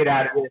let's yeah. get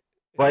out of it.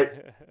 But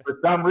for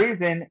some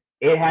reason,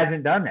 it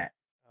hasn't done that,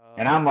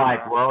 and Oh, I'm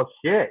like, well,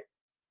 shit.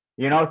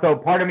 So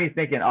part of me is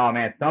thinking, oh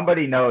man,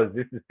 somebody knows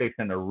this is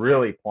fixing to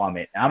really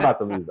plummet, and I'm about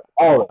to lose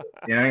all of it.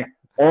 You know what I mean?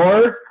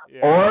 Or,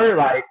 yeah, or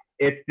like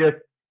it's just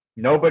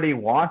nobody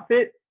wants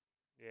it,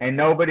 and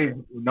yeah,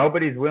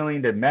 nobody's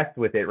willing to mess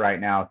with it right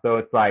now. So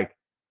it's like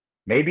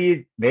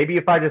maybe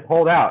if I just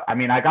hold out. I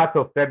mean, I got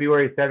till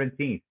February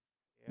 17th.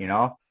 You yeah.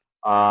 know,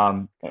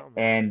 Coming.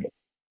 And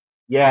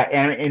yeah,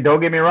 and don't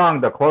get me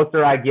wrong, the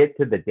closer I get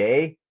to the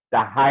day,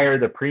 the higher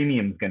the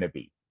premium's gonna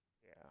be.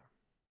 Yeah.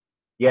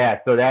 Yeah,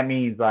 so that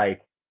means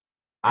like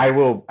I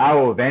will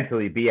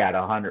eventually be at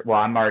 100. Well,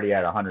 I'm already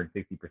at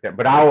 160%,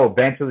 but I will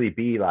eventually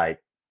be like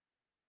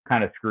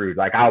kind of screwed.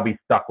 Like I'll be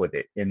stuck with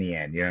it in the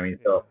end. You know what I mean?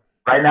 Yeah. So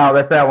right now,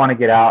 let's say I want to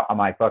get out. I'm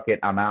like, fuck it,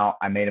 I'm out.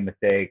 I made a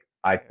mistake.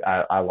 I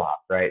Yeah. I, I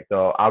lost. Right.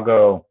 So I'll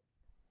go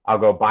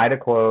buy the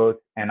clothes,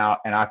 and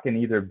I can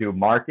either do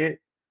market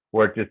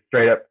where it just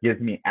straight up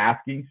gives me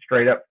asking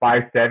straight up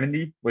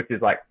 570, which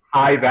is like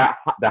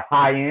the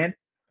high end,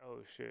 Oh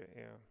shit.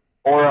 Yeah.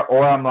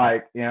 or I'm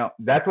like,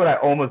 that's what I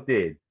almost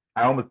did.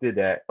 I almost did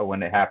that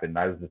when it happened.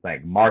 I was just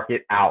like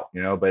market out,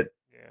 but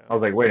Yeah. I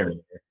was like, wait a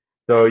minute.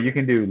 So you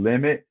can do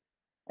limit,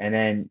 and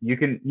then you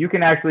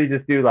can actually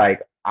just do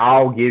like,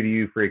 I'll give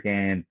you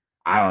freaking,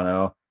 I don't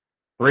know,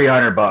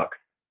 $300.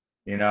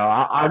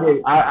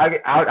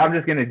 I'm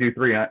just gonna do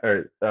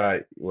 300,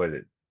 or what is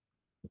it,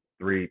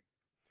 three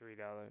 $3.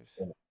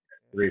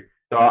 three.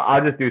 So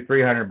I'll just do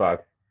 $300,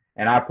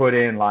 and I put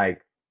in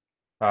like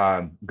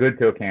good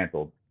till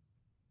canceled,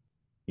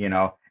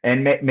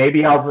 and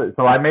maybe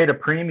so I made a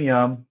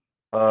premium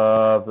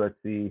of, let's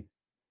see,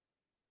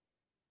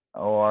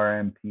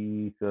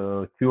 ORMP,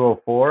 so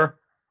 204.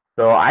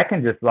 So I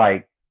can just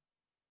like,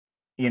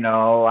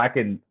 I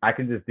can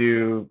just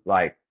do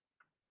like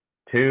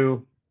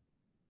two,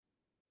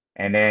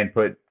 and then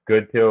put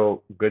good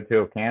till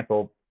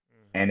canceled,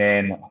 Mm-hmm. and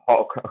then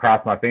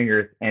cross my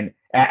fingers. And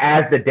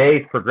as the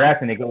days progress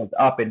and it goes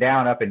up and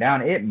down, up and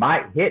down, it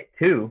might hit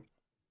two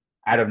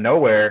out of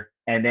nowhere,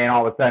 and then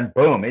all of a sudden,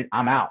 boom,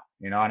 I'm out.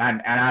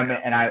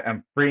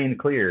 I'm free and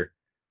clear.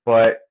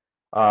 But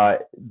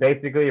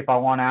basically, if I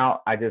want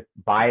out, I just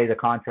buy the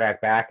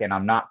contract back, and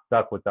I'm not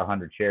stuck with the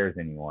 100 shares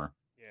anymore.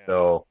 Yeah.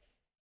 So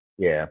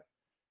yeah,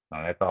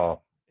 no, that's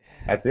all.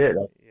 That's it.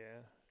 Yeah.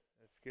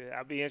 That's good.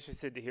 I'll be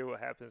interested to hear what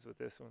happens with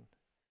this one.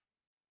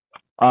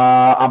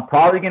 I'm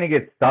probably gonna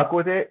get stuck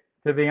with it,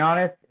 to be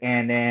honest. Yeah.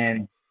 And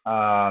then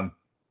um,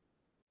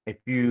 if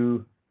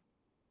you,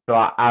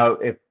 so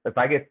if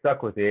I get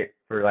stuck with it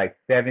for like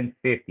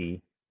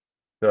 750,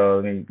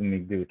 so let me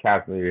do the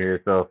calculator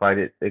here. So if I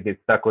get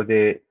stuck with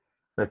it,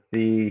 let's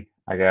see,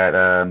 I got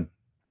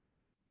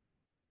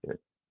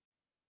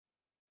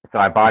so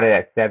I bought it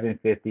at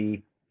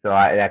 750. So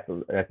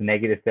that's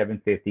negative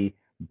 750.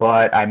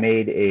 But I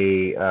made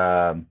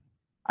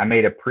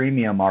a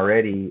premium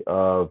already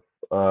of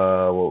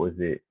what was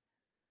it?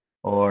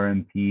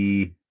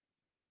 RMP,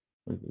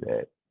 what is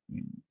that?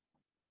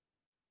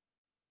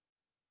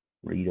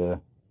 Rita.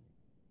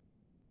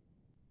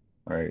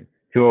 All right,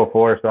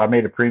 204. So I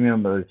made a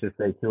premium, but let's just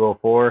say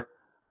 204.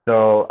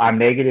 So I'm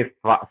negative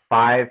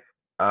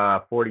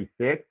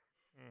 546.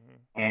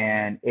 Mm-hmm.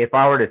 And if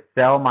I were to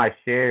sell my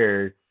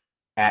shares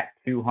at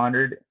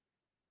 200,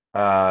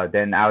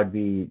 then I would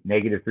be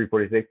negative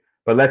 346.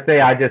 But let's say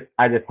I just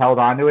held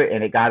on to it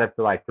and it got up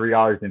to like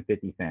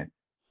 $3.50.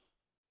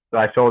 So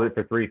I sold it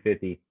for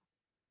 350.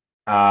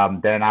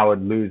 Then I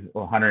would lose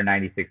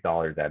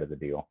 $196 out of the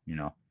deal.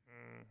 Mm.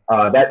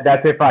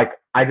 That's if like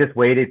I just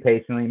waited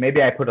patiently.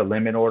 Maybe I put a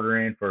limit order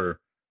in for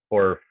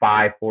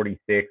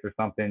 546 or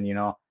something.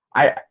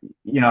 I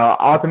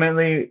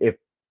ultimately,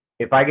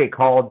 if I get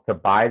called to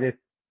buy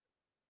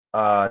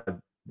uh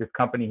this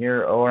company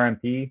here,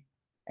 ORMP,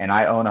 and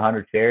I own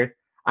 100 shares,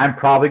 I'm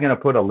probably gonna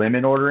put a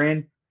limit order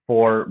in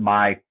for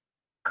my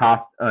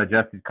cost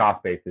adjusted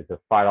cost basis of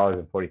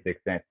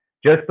 $5.46,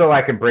 just so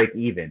I can break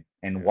even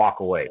and Yeah.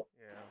 walk away.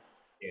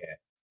 Yeah. Yeah.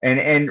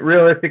 And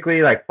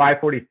realistically, like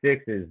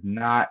 546 is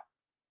not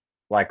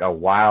like a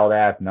wild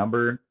ass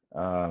number.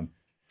 Yeah.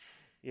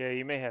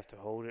 You may have to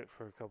hold it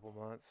for a couple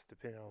months,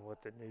 depending on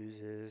what the news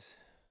is.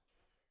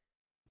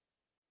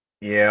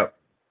 Yep,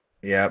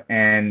 yep.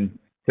 And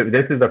so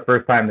this is the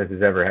first time this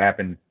has ever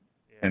happened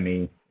to Yeah.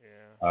 me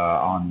Yeah.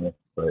 on this,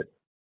 but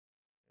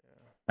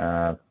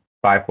Yeah.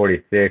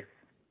 546.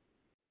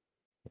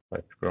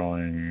 Let's scroll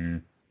in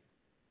here.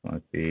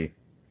 Let's see,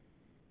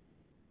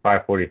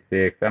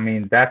 546. I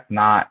mean, that's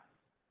not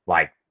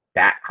like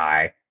that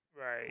high.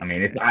 Right. I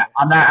mean, Yeah.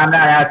 I'm not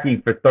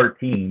asking for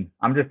 13.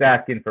 I'm just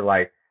asking for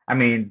like, I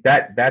mean,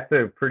 that's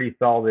a pretty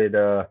solid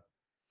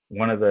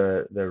one of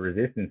the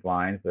resistance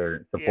lines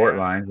or support Yeah,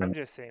 lines. I'm And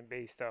just saying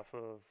based off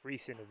of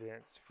recent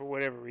events, for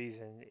whatever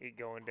reason, it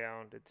going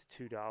down to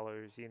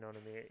 $2. You know what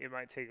I mean? It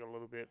might take a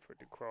little bit for it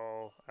to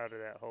crawl out of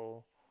that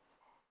hole.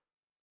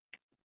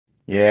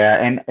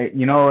 yeah, and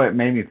what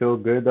made me feel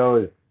good though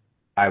is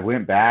I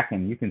went back,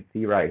 and you can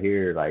see right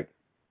here, like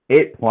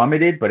it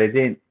plummeted, but it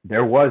didn't.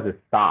 There was a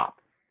stop,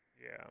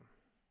 Yeah.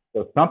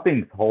 so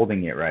something's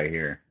holding it right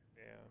here.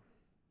 Yeah.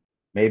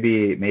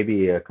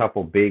 Maybe a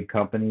couple big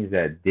companies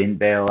that didn't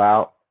bail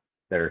out,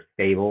 that are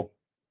stable.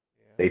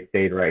 Yeah. They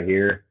stayed right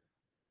here,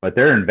 but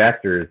their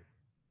investors,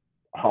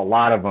 a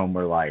lot of them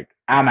were like,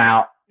 "I'm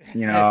out,"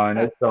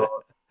 and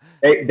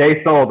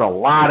they sold a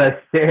lot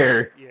of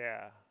shares,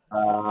 Yeah.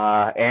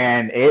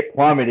 and it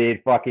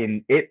plummeted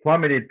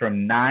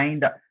from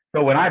 $9.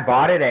 So when I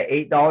bought it at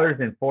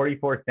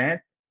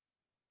 $8.44,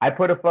 I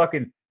put a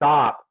fucking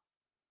stop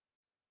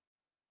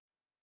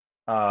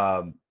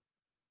um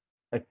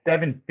at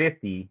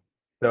 750.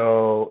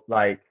 So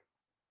like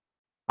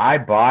I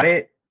bought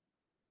it.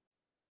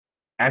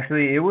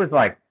 Actually, it was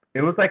like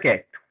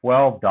at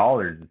 $12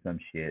 or some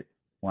shit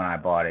when I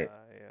bought it,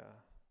 Yeah.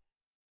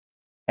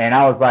 and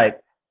I was like,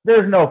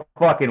 "There's no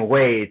fucking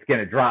way it's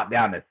gonna drop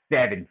down to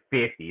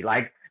 750.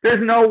 Like,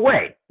 there's no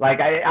way." Like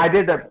I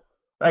did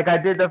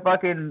the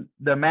fucking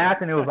the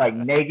math, and it was like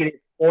negative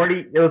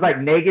 40. It was like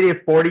negative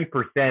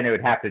 40%. It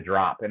would have to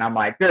drop, and I'm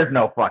like, "There's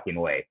no fucking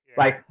way." Yeah.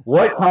 Like,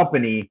 what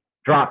company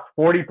drops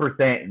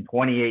 40% in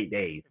 28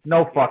 days?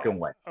 No Fucking fucking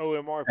way. Yeah.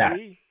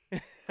 OMRP.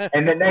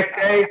 And the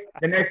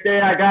next day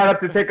I got up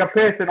to take a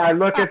piss and I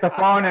look at the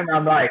phone and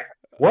I'm like,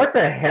 what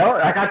the hell?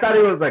 Like I thought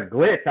it was a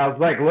glitch. I was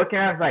like looking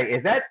at it, I was like,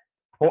 is that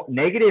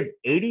negative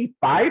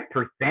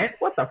 85%?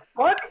 What the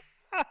fuck?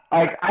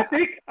 Like I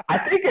think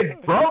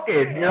it's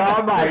broken. You know,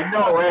 I'm like,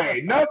 no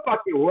way, no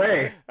fucking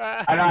way.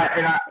 And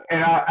I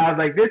was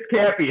like, this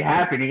can't be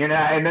happening. And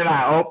then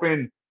I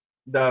opened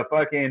the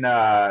fucking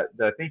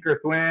the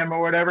Thinkorswim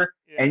or whatever,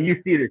 and Yeah.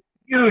 you see this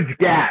huge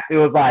gap. It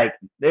was like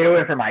they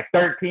went from like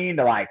 13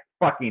 to like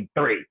fucking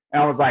 3,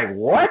 and I was like,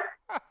 what?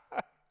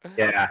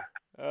 Yeah.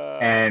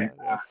 And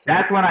That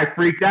that's sucks. when I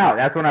freaked out.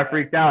 That's when I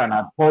freaked out, and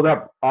I pulled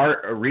up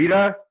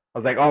Rita. I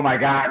was like, oh my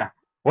god,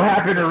 what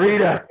happened to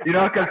Rita? You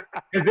know, because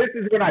this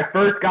is when I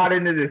first got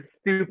into this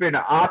stupid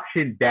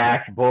option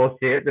dash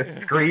bullshit, the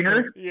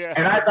screener. Yeah.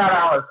 And I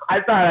thought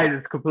I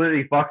just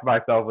completely fucked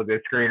myself with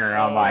this screener.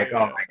 And I'm like, oh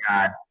Yeah. my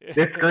god,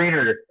 this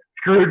screener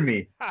screwed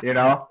me. You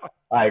know,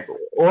 like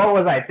what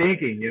was I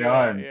thinking? You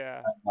know, and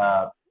Yeah.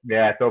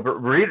 yeah. So, but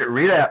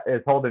Rita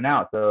is holding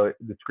out. So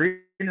the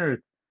screener's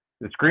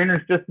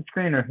just a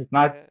screener. It's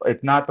not Yeah.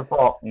 it's not the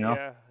fault. You know.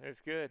 Yeah. It's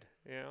good.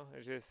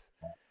 It's just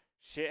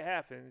shit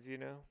happens.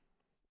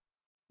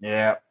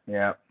 Yeah,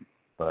 yeah.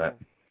 But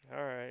Cool.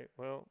 All right.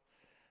 Well,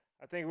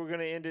 I think we're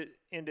gonna end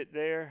it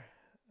there.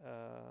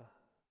 I'm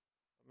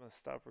gonna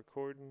stop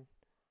recording.